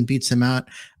sudden Goodwin beats him out,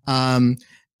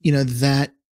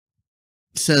 that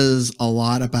says a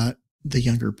lot about the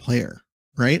younger player,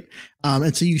 right?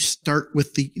 And so you start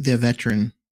with the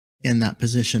veteran in that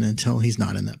position until he's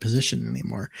not in that position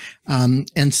anymore.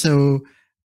 And so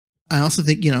I also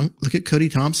think, look at Cody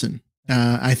Thompson.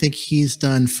 I think he's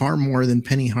done far more than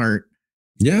Penny Hart.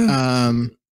 Yeah.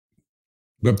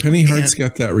 But Penny Hart's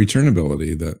got that return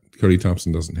ability that Cody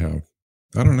Thompson doesn't have.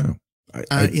 I don't know.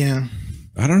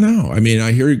 I don't know. I mean,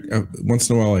 I hear once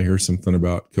in a while, I hear something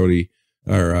about Cody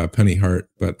or Penny Hart,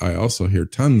 but I also hear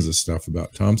tons of stuff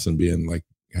about Thompson being like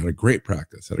had a great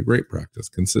practice,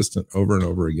 consistent over and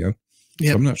over again.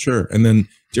 Yep. So I'm not sure. And then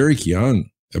Derek Young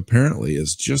apparently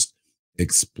is just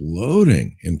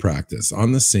exploding in practice,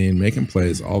 on the scene, making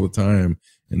plays all the time.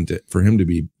 And for him to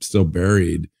be still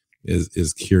buried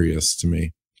is curious to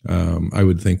me. I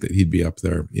would think that he'd be up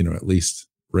there, at least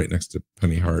right next to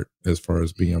Penny Hart as far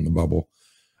as being on the bubble.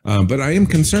 But I am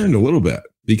concerned a little bit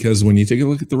because when you take a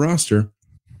look at the roster,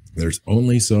 there's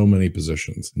only so many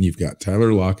positions. And you've got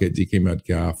Tyler Lockett, DK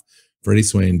Metcalf, Freddie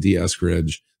Swain, D.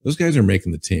 Eskridge. Those guys are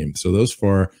making the team. So those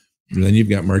four. And then you've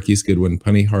got Marquise Goodwin,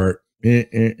 Penny Hart,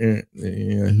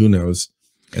 who knows?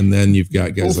 And then you've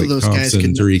got guys like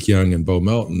Thompson, Tariq Young, and Bo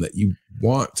Melton that you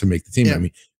want to make the team. Yeah. I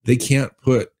mean, they can't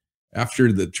put,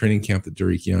 after the training camp that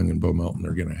Tariq Young and Bo Melton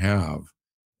are going to have,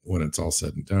 when it's all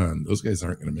said and done, those guys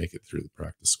aren't going to make it through the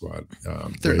practice squad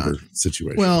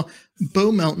situation. Well,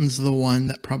 Bo Melton's the one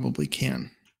that probably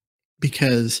can,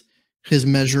 because his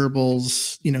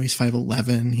measurables, he's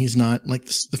 5'11". He's not like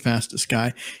the fastest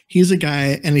guy. He's a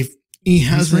guy, and if he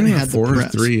hasn't had the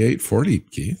press. 4.38 40,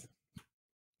 Keith.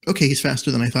 Okay, he's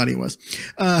faster than I thought he was.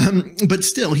 But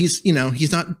still, he's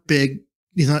not big.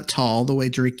 He's not tall the way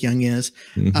Tariq Young is.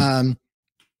 Mm-hmm.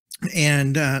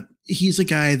 And he's a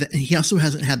guy that he also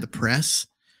hasn't had the press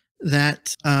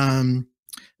that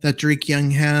that Tariq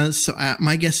Young has. So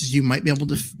my guess is you might be able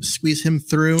to squeeze him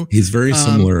through. He's very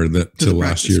similar to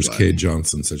last year's Cade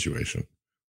Johnson situation.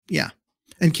 Yeah.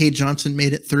 And Cade Johnson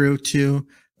made it through to,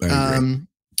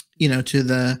 to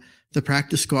the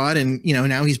practice squad. And,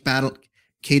 now he's battled.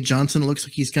 Cade Johnson looks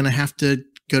like he's going to have to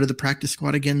go to the practice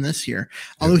squad again this year.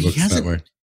 Although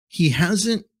he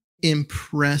hasn't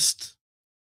impressed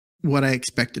what I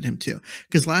expected him to,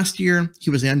 because last year he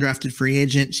was the undrafted free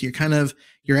agent. So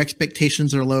your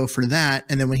expectations are low for that.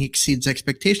 And then when he exceeds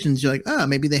expectations, you're like, oh,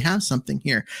 maybe they have something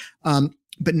here.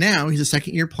 But now he's a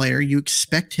second-year player. You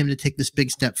expect him to take this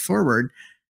big step forward,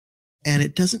 and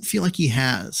it doesn't feel like he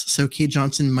has. So Cade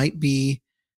Johnson might be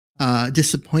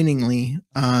disappointingly,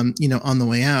 on the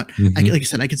way out. Mm-hmm. Like I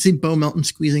said, I could see Bo Melton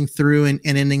squeezing through and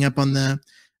ending up on the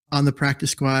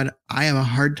practice squad. I have a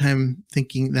hard time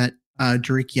thinking that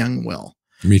Tariq Young will.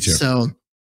 Me too. So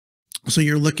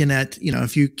you're looking at,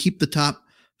 if you keep the top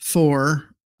four,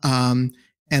 and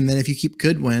then if you keep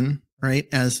Goodwin, right,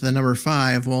 as the number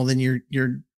 5, well, then you're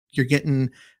getting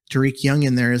Tariq Young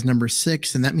in there as number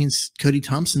 6, and that means Cody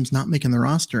Thompson's not making the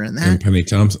roster, and Penny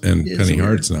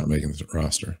Hart's not making the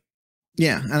roster.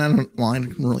 Yeah, and I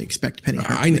don't really expect Penny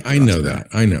Hart. I know that.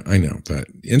 I know, but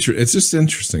it's just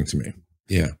interesting to me.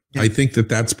 Yeah. I think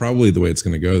that's probably the way it's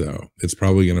going to go, though. It's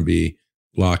probably going to be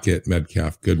Lockett,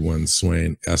 Metcalf, Goodwin,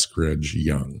 Swain, Eskridge,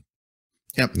 Young.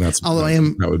 Yep.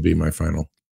 That would be my final.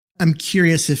 I'm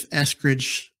curious if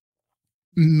Eskridge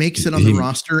makes it on the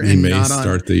roster and may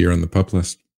start the year on the PUP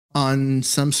list. On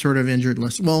some sort of injured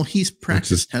list. Well, he's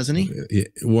practiced, hasn't he?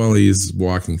 Well, he's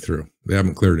walking through. They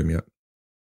haven't cleared him yet.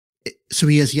 So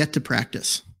he has yet to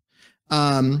practice.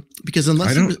 Because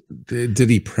unless did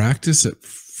he practice at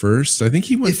first? I think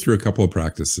he went through a couple of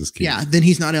practices. Keith. Yeah, then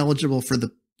he's not eligible for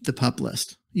the PUP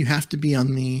list. You have to be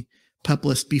on the PUP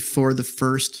list before the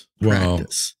first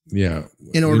practice. Yeah.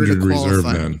 In order to qualify. Reserve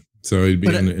then. So he'd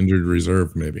be in the injured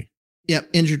reserve maybe. Yep,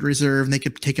 injured reserve. And they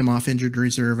could take him off injured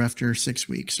reserve after 6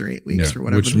 weeks or 8 weeks or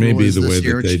whatever. Which may be the way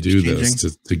that they do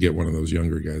this to get one of those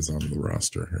younger guys on the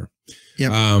roster here.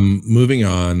 Yep. Moving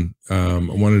on, I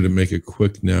wanted to make a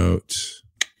quick note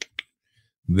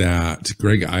that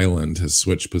Greg Island has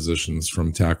switched positions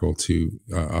from tackle to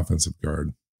offensive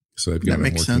guard. So they've got him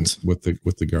working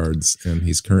with the guards, and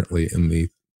he's currently in the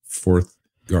 4th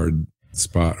guard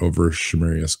spot over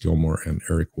Shamarius Gilmore and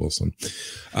Eric Wilson.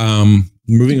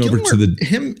 Moving over to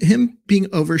him being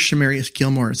over Shamarius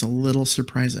Gilmore is a little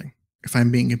surprising, if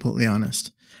I'm being completely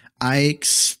honest. I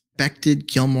expected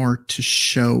Gilmore to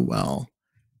show well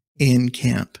in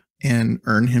camp and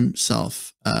earn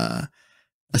himself a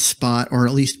spot, or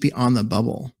at least be on the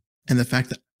bubble. And the fact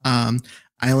that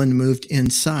Island moved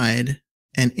inside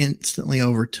and instantly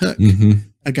overtook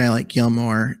a guy like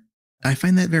Gilmore, I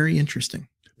find that very interesting.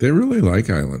 They really like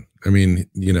Island. I mean,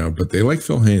 but they like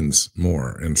Phil Haynes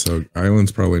more. And so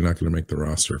Island's probably not going to make the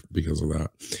roster because of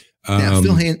that.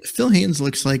 Phil Haynes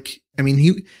looks like,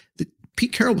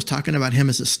 Pete Carroll was talking about him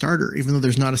as a starter, even though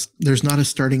there's not a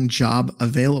starting job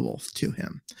available to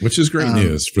him. Which is great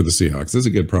news for the Seahawks. That's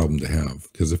a good problem to have,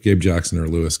 because if Gabe Jackson or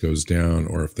Lewis goes down,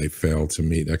 or if they fail to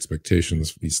meet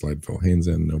expectations, we slide Phil Haynes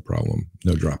in, no problem,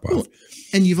 no drop off. Well,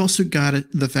 and you've also got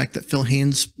the fact that Phil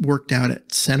Haynes worked out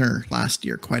at center last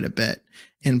year quite a bit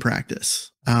in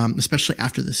practice, especially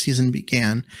after the season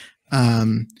began,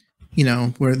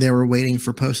 where they were waiting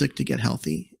for Posick to get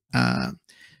healthy.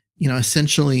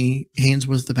 essentially Haynes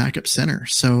was the backup center.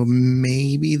 So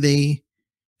maybe they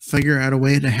figure out a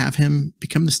way to have him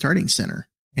become the starting center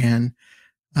and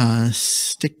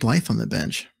stick Blythe on the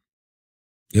bench.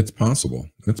 It's possible.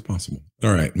 It's possible.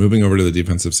 All right. Moving over to the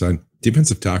defensive side.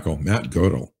 Defensive tackle, Matt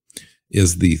Godel,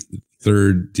 is the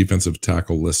third defensive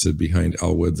tackle listed behind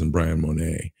Al Woods and Brian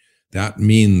Monet. That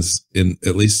means,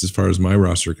 at least as far as my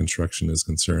roster construction is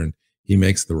concerned, he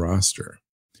makes the roster.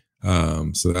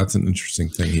 So that's an interesting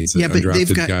thing. He's an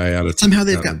undrafted guy out of somehow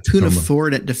they've got Poona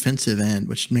Ford at defensive end,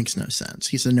 which makes no sense.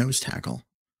 He's a nose tackle.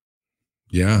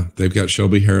 Yeah, they've got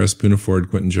Shelby Harris, Poona Ford,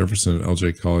 Quentin Jefferson, and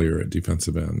LJ Collier at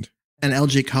defensive end. And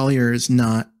LJ Collier is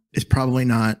probably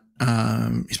not.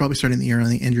 He's probably starting the year on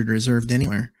the injured reserve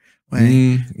anyway.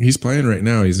 He's playing right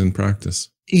now. He's in practice.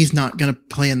 He's not going to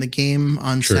play in the game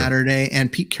on Saturday.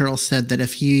 And Pete Carroll said that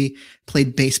if he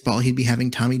played baseball, he'd be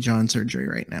having Tommy John surgery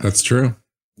right now. That's true.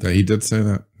 He did say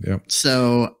that. Yep.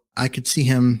 So I could see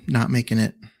him not making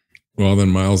it. Well, then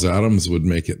Miles Adams would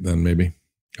make it then maybe.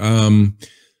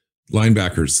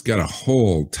 Linebackers, got a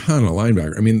whole ton of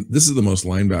linebackers. I mean, this is the most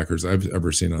linebackers I've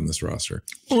ever seen on this roster.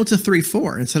 Well, it's a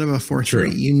 3-4 instead of a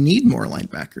 4-3. You need more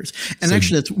linebackers. And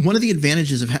actually, that's one of the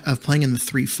advantages of playing in the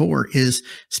 3-4 is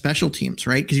special teams,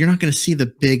 right? Because you're not going to see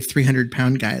the big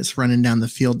 300-pound guys running down the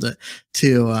field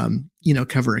to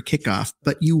cover a kickoff,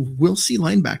 but you will see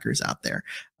linebackers out there.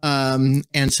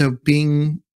 And so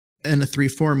being in a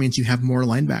 3-4 means you have more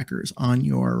linebackers on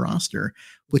your roster,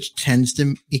 which tends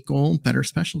to equal better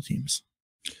special teams.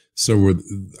 So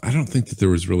I don't think that there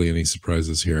was really any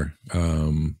surprises here.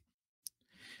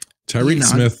 Tyreek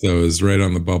Smith, though, is right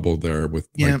on the bubble there with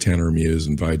like Tanner Muse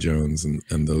and Vi Jones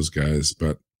and those guys,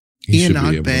 but he should be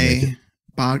able to make it.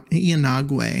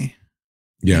 Ianagwe.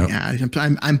 Yeah,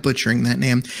 I'm butchering that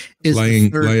name. Is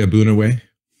Liabunawe?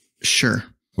 Sure.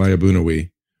 Liabunawe.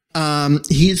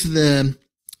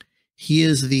 He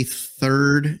is the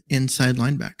third inside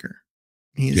linebacker.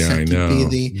 I know.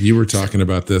 You were talking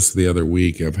about this the other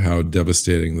week of how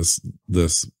devastating this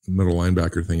middle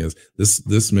linebacker thing is.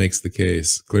 This makes the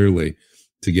case clearly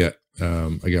to get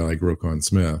a guy like Roquan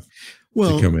Smith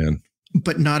to come in,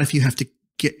 but not if you have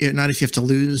to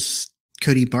lose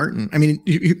Cody Barton. I mean,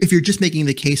 if you're just making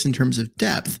the case in terms of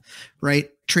depth, right?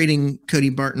 Trading Cody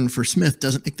Barton for Smith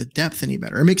doesn't make the depth any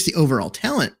better. It makes the overall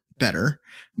talent better,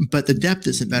 but the depth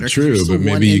isn't better. True, but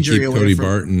maybe you keep Cody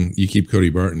Barton. You keep Cody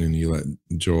Barton and you let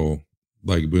Joel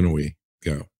Bunawi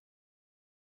go,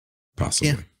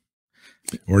 possibly,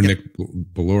 or Nick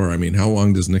Ballore. I mean, how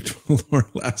long does Nick Ballore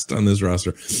last on this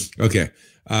roster? Okay,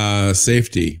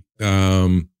 safety.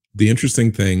 The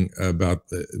interesting thing about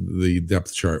the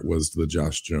depth chart was the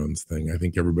Josh Jones thing. I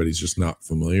think everybody's just not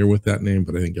familiar with that name,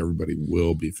 but I think everybody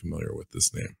will be familiar with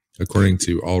this name, according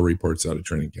to all reports out of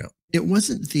training camp. It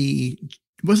wasn't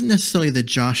necessarily the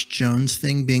Josh Jones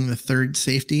thing being the third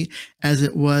safety, as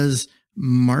it was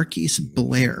Marquise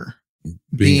Blair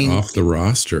being off the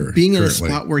roster, being in a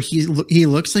spot where he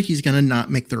looks like he's going to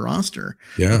not make the roster.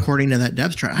 Yeah, according to that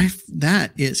depth chart,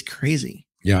 that is crazy.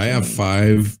 Yeah, I have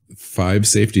five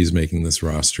safeties making this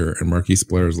roster, and Marquise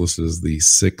Blair is listed as the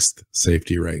sixth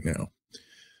safety right now.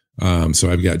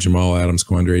 So I've got Jamal Adams,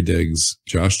 Quandre Diggs,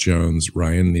 Josh Jones,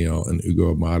 Ryan Neal, and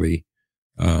Ugo Amadi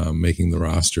making the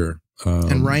roster.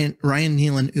 And Ryan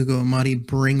Neal and Ugo Amadi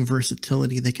bring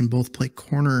versatility. They can both play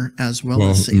corner as well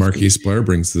as safety. Marquise Blair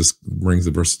brings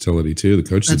the versatility too. The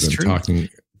coaches have been talking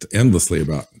endlessly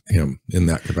about him in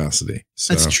that capacity.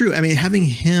 So. That's true. I mean, having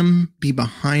him be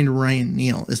behind Ryan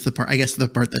Neal is the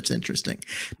part that's interesting,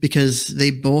 because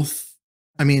they both,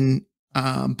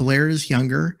 Blair is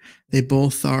younger. They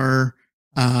both are,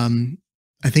 I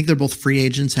think they're both free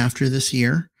agents after this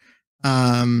year.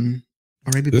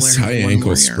 Or maybe this high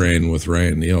ankle sprain with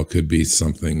Ryan Neal could be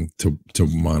something to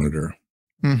monitor.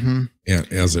 Mm-hmm.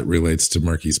 And as it relates to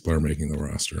Marquise Blair making the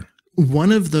roster.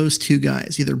 One of those two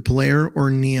guys, either Blair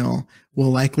or Neal, will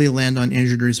likely land on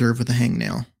injured reserve with a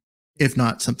hangnail, if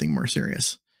not something more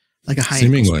serious, like a high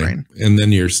ankle sprain. And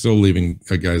then you're still leaving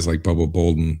guys like Bubba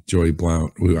Bolden, Joey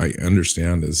Blount, who I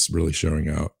understand is really showing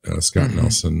out, Scott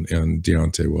Nelson, and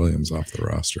Deontay Williams off the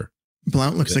roster.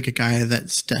 Blount looks like a guy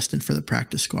that's destined for the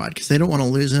practice squad, because they don't want to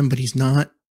lose him, but he's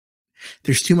not.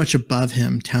 There's too much above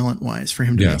him talent-wise for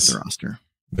him to make the roster.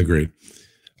 Agreed.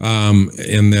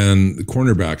 And then the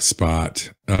cornerback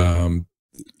spot,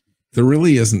 there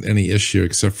really isn't any issue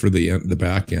except for the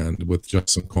back end with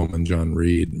Justin Coleman, John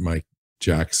Reed, Mike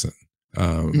Jackson.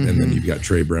 And then you've got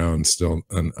Trey Brown still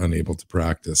unable to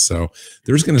practice. So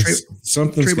there's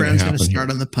something's going to happen.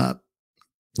 Start on the pup.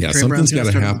 Yeah, something's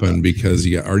got to happen, because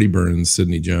you got Artie Burns,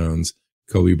 Sidney Jones,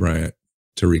 Kobe Bryant,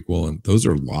 Tariq Woolen. Those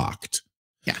are locked.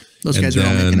 Yeah, those guys are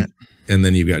all making it. And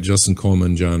then you've got Justin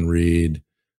Coleman, John Reed,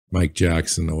 Mike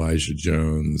Jackson, Elijah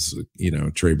Jones,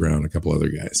 Trey Brown, a couple other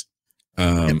guys.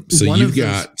 So you've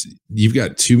got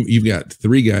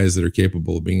three guys that are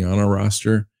capable of being on a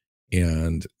roster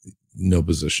and no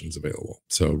positions available.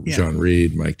 So John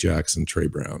Reed, Mike Jackson, Trey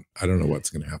Brown. I don't know what's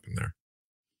going to happen there.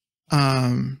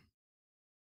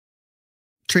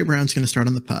 Trey Brown's going to start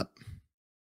on the pup.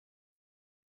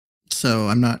 So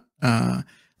I'm not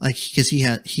because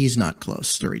he's not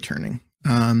close to returning.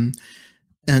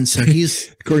 And so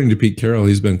he's according to Pete Carroll,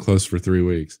 he's been close for 3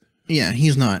 weeks. Yeah,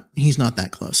 he's not that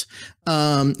close.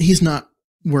 He's not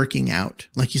working out.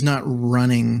 Like he's not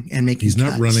running and making He's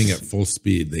cuts. not running at full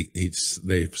speed.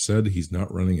 They've said he's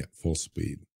not running at full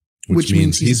speed, which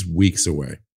means he's weeks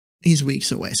away. He's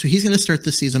weeks away. So he's going to start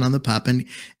the season on the pup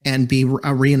and be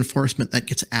a reinforcement that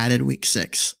gets added week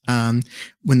 6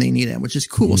 when they need it, which is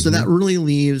cool. Mm-hmm. So that really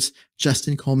leaves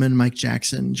Justin Coleman, Mike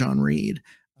Jackson, John Reed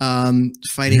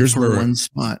fighting for one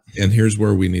spot. And here's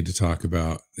where we need to talk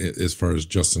about, as far as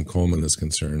Justin Coleman is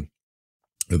concerned,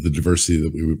 the diversity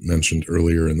that we mentioned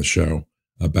earlier in the show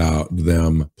about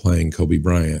them playing Kobe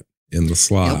Bryant in the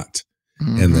slot,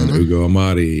 and then Ugo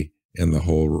Amadi and the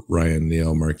whole Ryan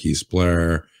Neal, Marquise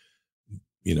Blair,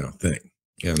 thing.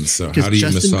 And so how do you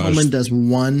Justin massage? Coleman does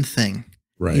one thing.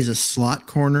 Right. He's a slot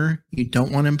corner. You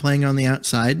don't want him playing on the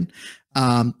outside.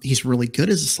 He's really good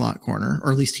as a slot corner,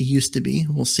 or at least he used to be.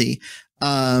 We'll see.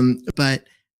 But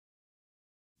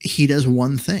he does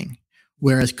one thing,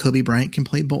 whereas Kobe Bryant can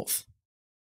play both.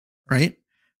 Right?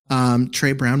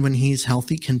 Trey Brown, when he's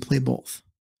healthy, can play both.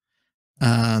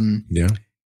 Ugo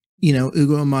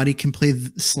Amadi can play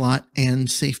slot and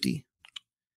safety.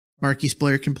 Marquise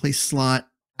Blair can play slot,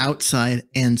 outside,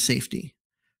 and safety.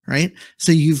 Right?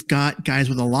 So you've got guys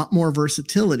with a lot more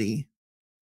versatility.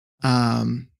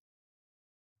 I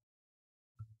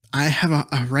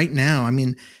have right now. I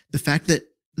mean, the fact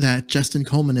that Justin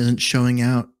Coleman isn't showing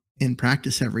out in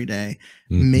practice every day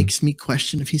makes me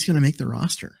question if he's going to make the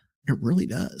roster. It really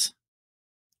does.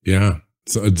 Yeah.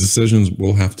 So decisions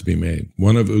will have to be made.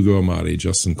 One of Ugo Amadi,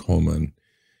 Justin Coleman,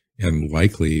 and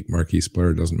likely Marquise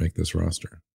Blair doesn't make this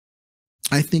roster.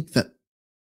 I think that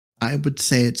I would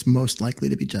say it's most likely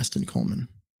to be Justin Coleman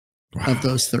of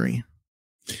those three.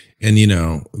 And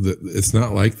it's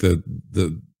not like the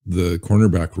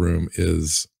cornerback room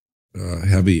is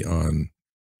heavy on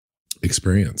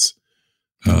experience.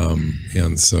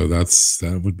 And so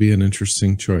that would be an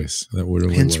interesting choice. That would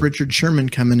really hence work. Richard Sherman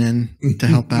coming in to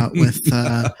help out with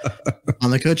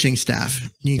on the coaching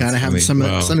staff. You got to have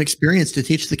some experience to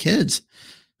teach the kids.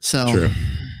 So true.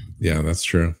 Yeah, that's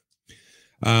true.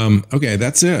 Okay,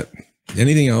 that's it.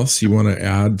 Anything else you want to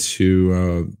add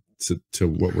to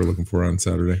what we're looking for on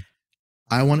Saturday?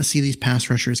 I want to see these pass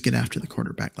rushers get after the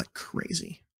quarterback like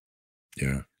crazy.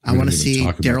 Yeah. I want to see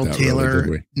Darrell Taylor,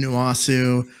 really,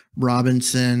 Nuasu,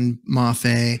 Robinson,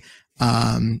 Mafe,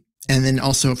 and then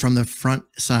also from the front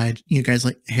side, guys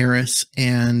like Harris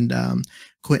and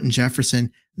Quentin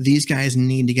Jefferson. These guys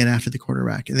need to get after the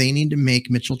quarterback. They need to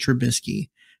make Mitchell Trubisky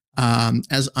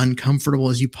as uncomfortable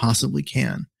as you possibly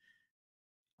can.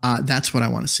 That's what I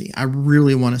want to see. I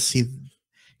really want to see,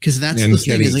 because that's and the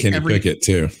thing. Is like Kenny Pickett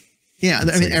too. Yeah,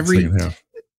 I mean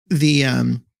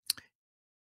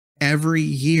every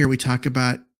year we talk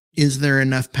about, is there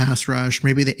enough pass rush?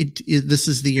 Maybe this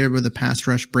is the year where the pass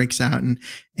rush breaks out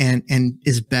and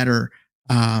is better.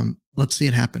 Let's see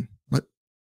it happen.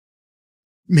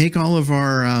 Make all of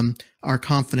our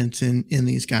confidence in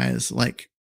these guys like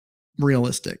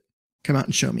realistic. Come out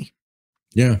and show me.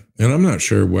 Yeah, and I'm not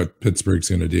sure what Pittsburgh's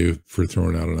going to do for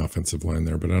throwing out an offensive line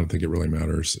there, but I don't think it really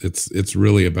matters. It's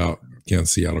really about, can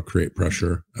Seattle create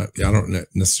pressure? I don't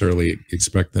necessarily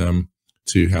expect them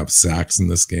to have sacks in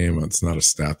this game. It's not a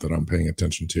stat that I'm paying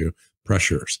attention to.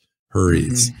 Pressures,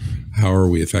 hurries, how are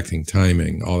we affecting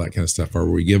timing, all that kind of stuff. Are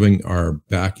we giving our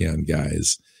back end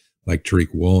guys like Tariq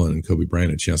Woolen and Kobe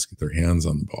Bryant a chance to get their hands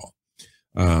on the ball?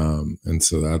 And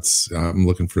so I'm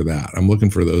looking for that. I'm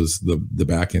looking for the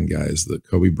back end guys, the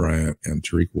Kobe Bryant and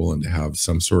Tariq Woolen, to have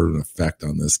some sort of an effect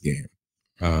on this game.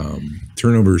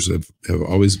 Turnovers have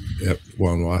always, in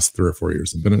the last 3 or 4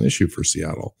 years, have been an issue for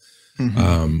Seattle.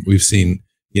 We've seen,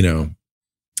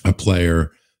 a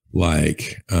player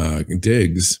like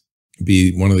Diggs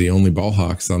be one of the only ball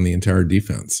hawks on the entire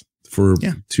defense for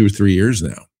 2 or 3 years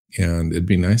now. And it'd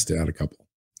be nice to add a couple.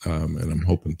 And I'm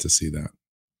hoping to see that.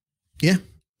 Yeah.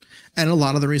 And a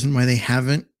lot of the reason why they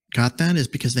haven't got that is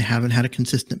because they haven't had a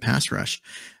consistent pass rush.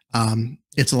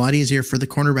 It's a lot easier for the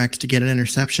cornerbacks to get an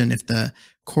interception if the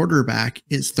quarterback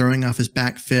is throwing off his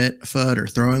back foot or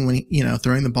throwing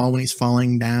the ball when he's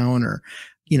falling down, or,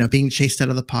 being chased out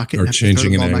of the pocket or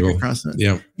changing an angle.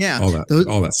 Yeah. All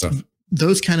that stuff.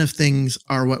 Those kind of things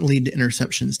are what lead to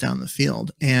interceptions down the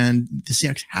field. And the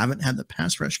Seahawks haven't had the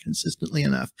pass rush consistently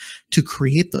enough to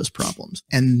create those problems.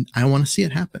 And I want to see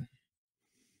it happen.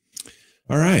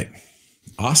 All right.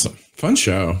 Awesome. Fun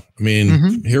show. I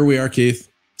mean, here we are, Keith.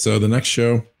 So the next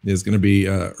show is going to be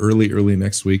early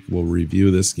next week. We'll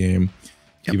review this game,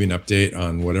 give you an update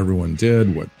on what everyone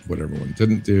did, what everyone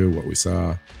didn't do, what we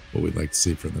saw, what we'd like to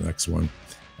see for the next one.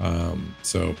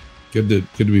 So good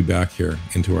to be back here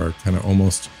into our kind of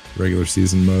almost regular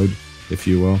season mode, if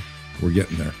you will. We're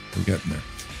getting there.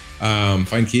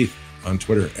 Find Keith on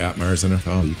Twitter at Myers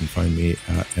NFL. You can find me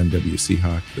at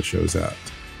NWCHawk. The show's at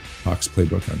Hawks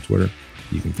Playbook on Twitter.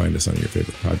 You can find us on your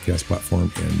favorite podcast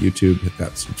platform and YouTube. Hit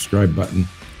that subscribe button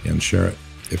and share it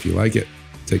if you like it.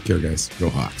 Take care, guys. Go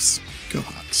Hawks. Go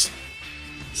Hawks.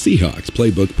 Seahawks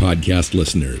Playbook podcast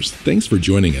listeners, thanks for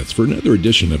joining us for another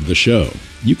edition of the show.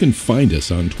 You can find us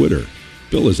on Twitter.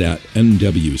 Bill is at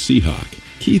NWCHawk,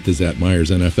 Keith is at Myers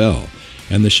NFL,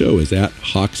 and the show is at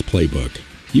Hawks Playbook.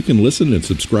 You can listen and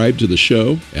subscribe to the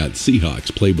show at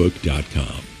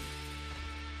SeahawksPlaybook.com.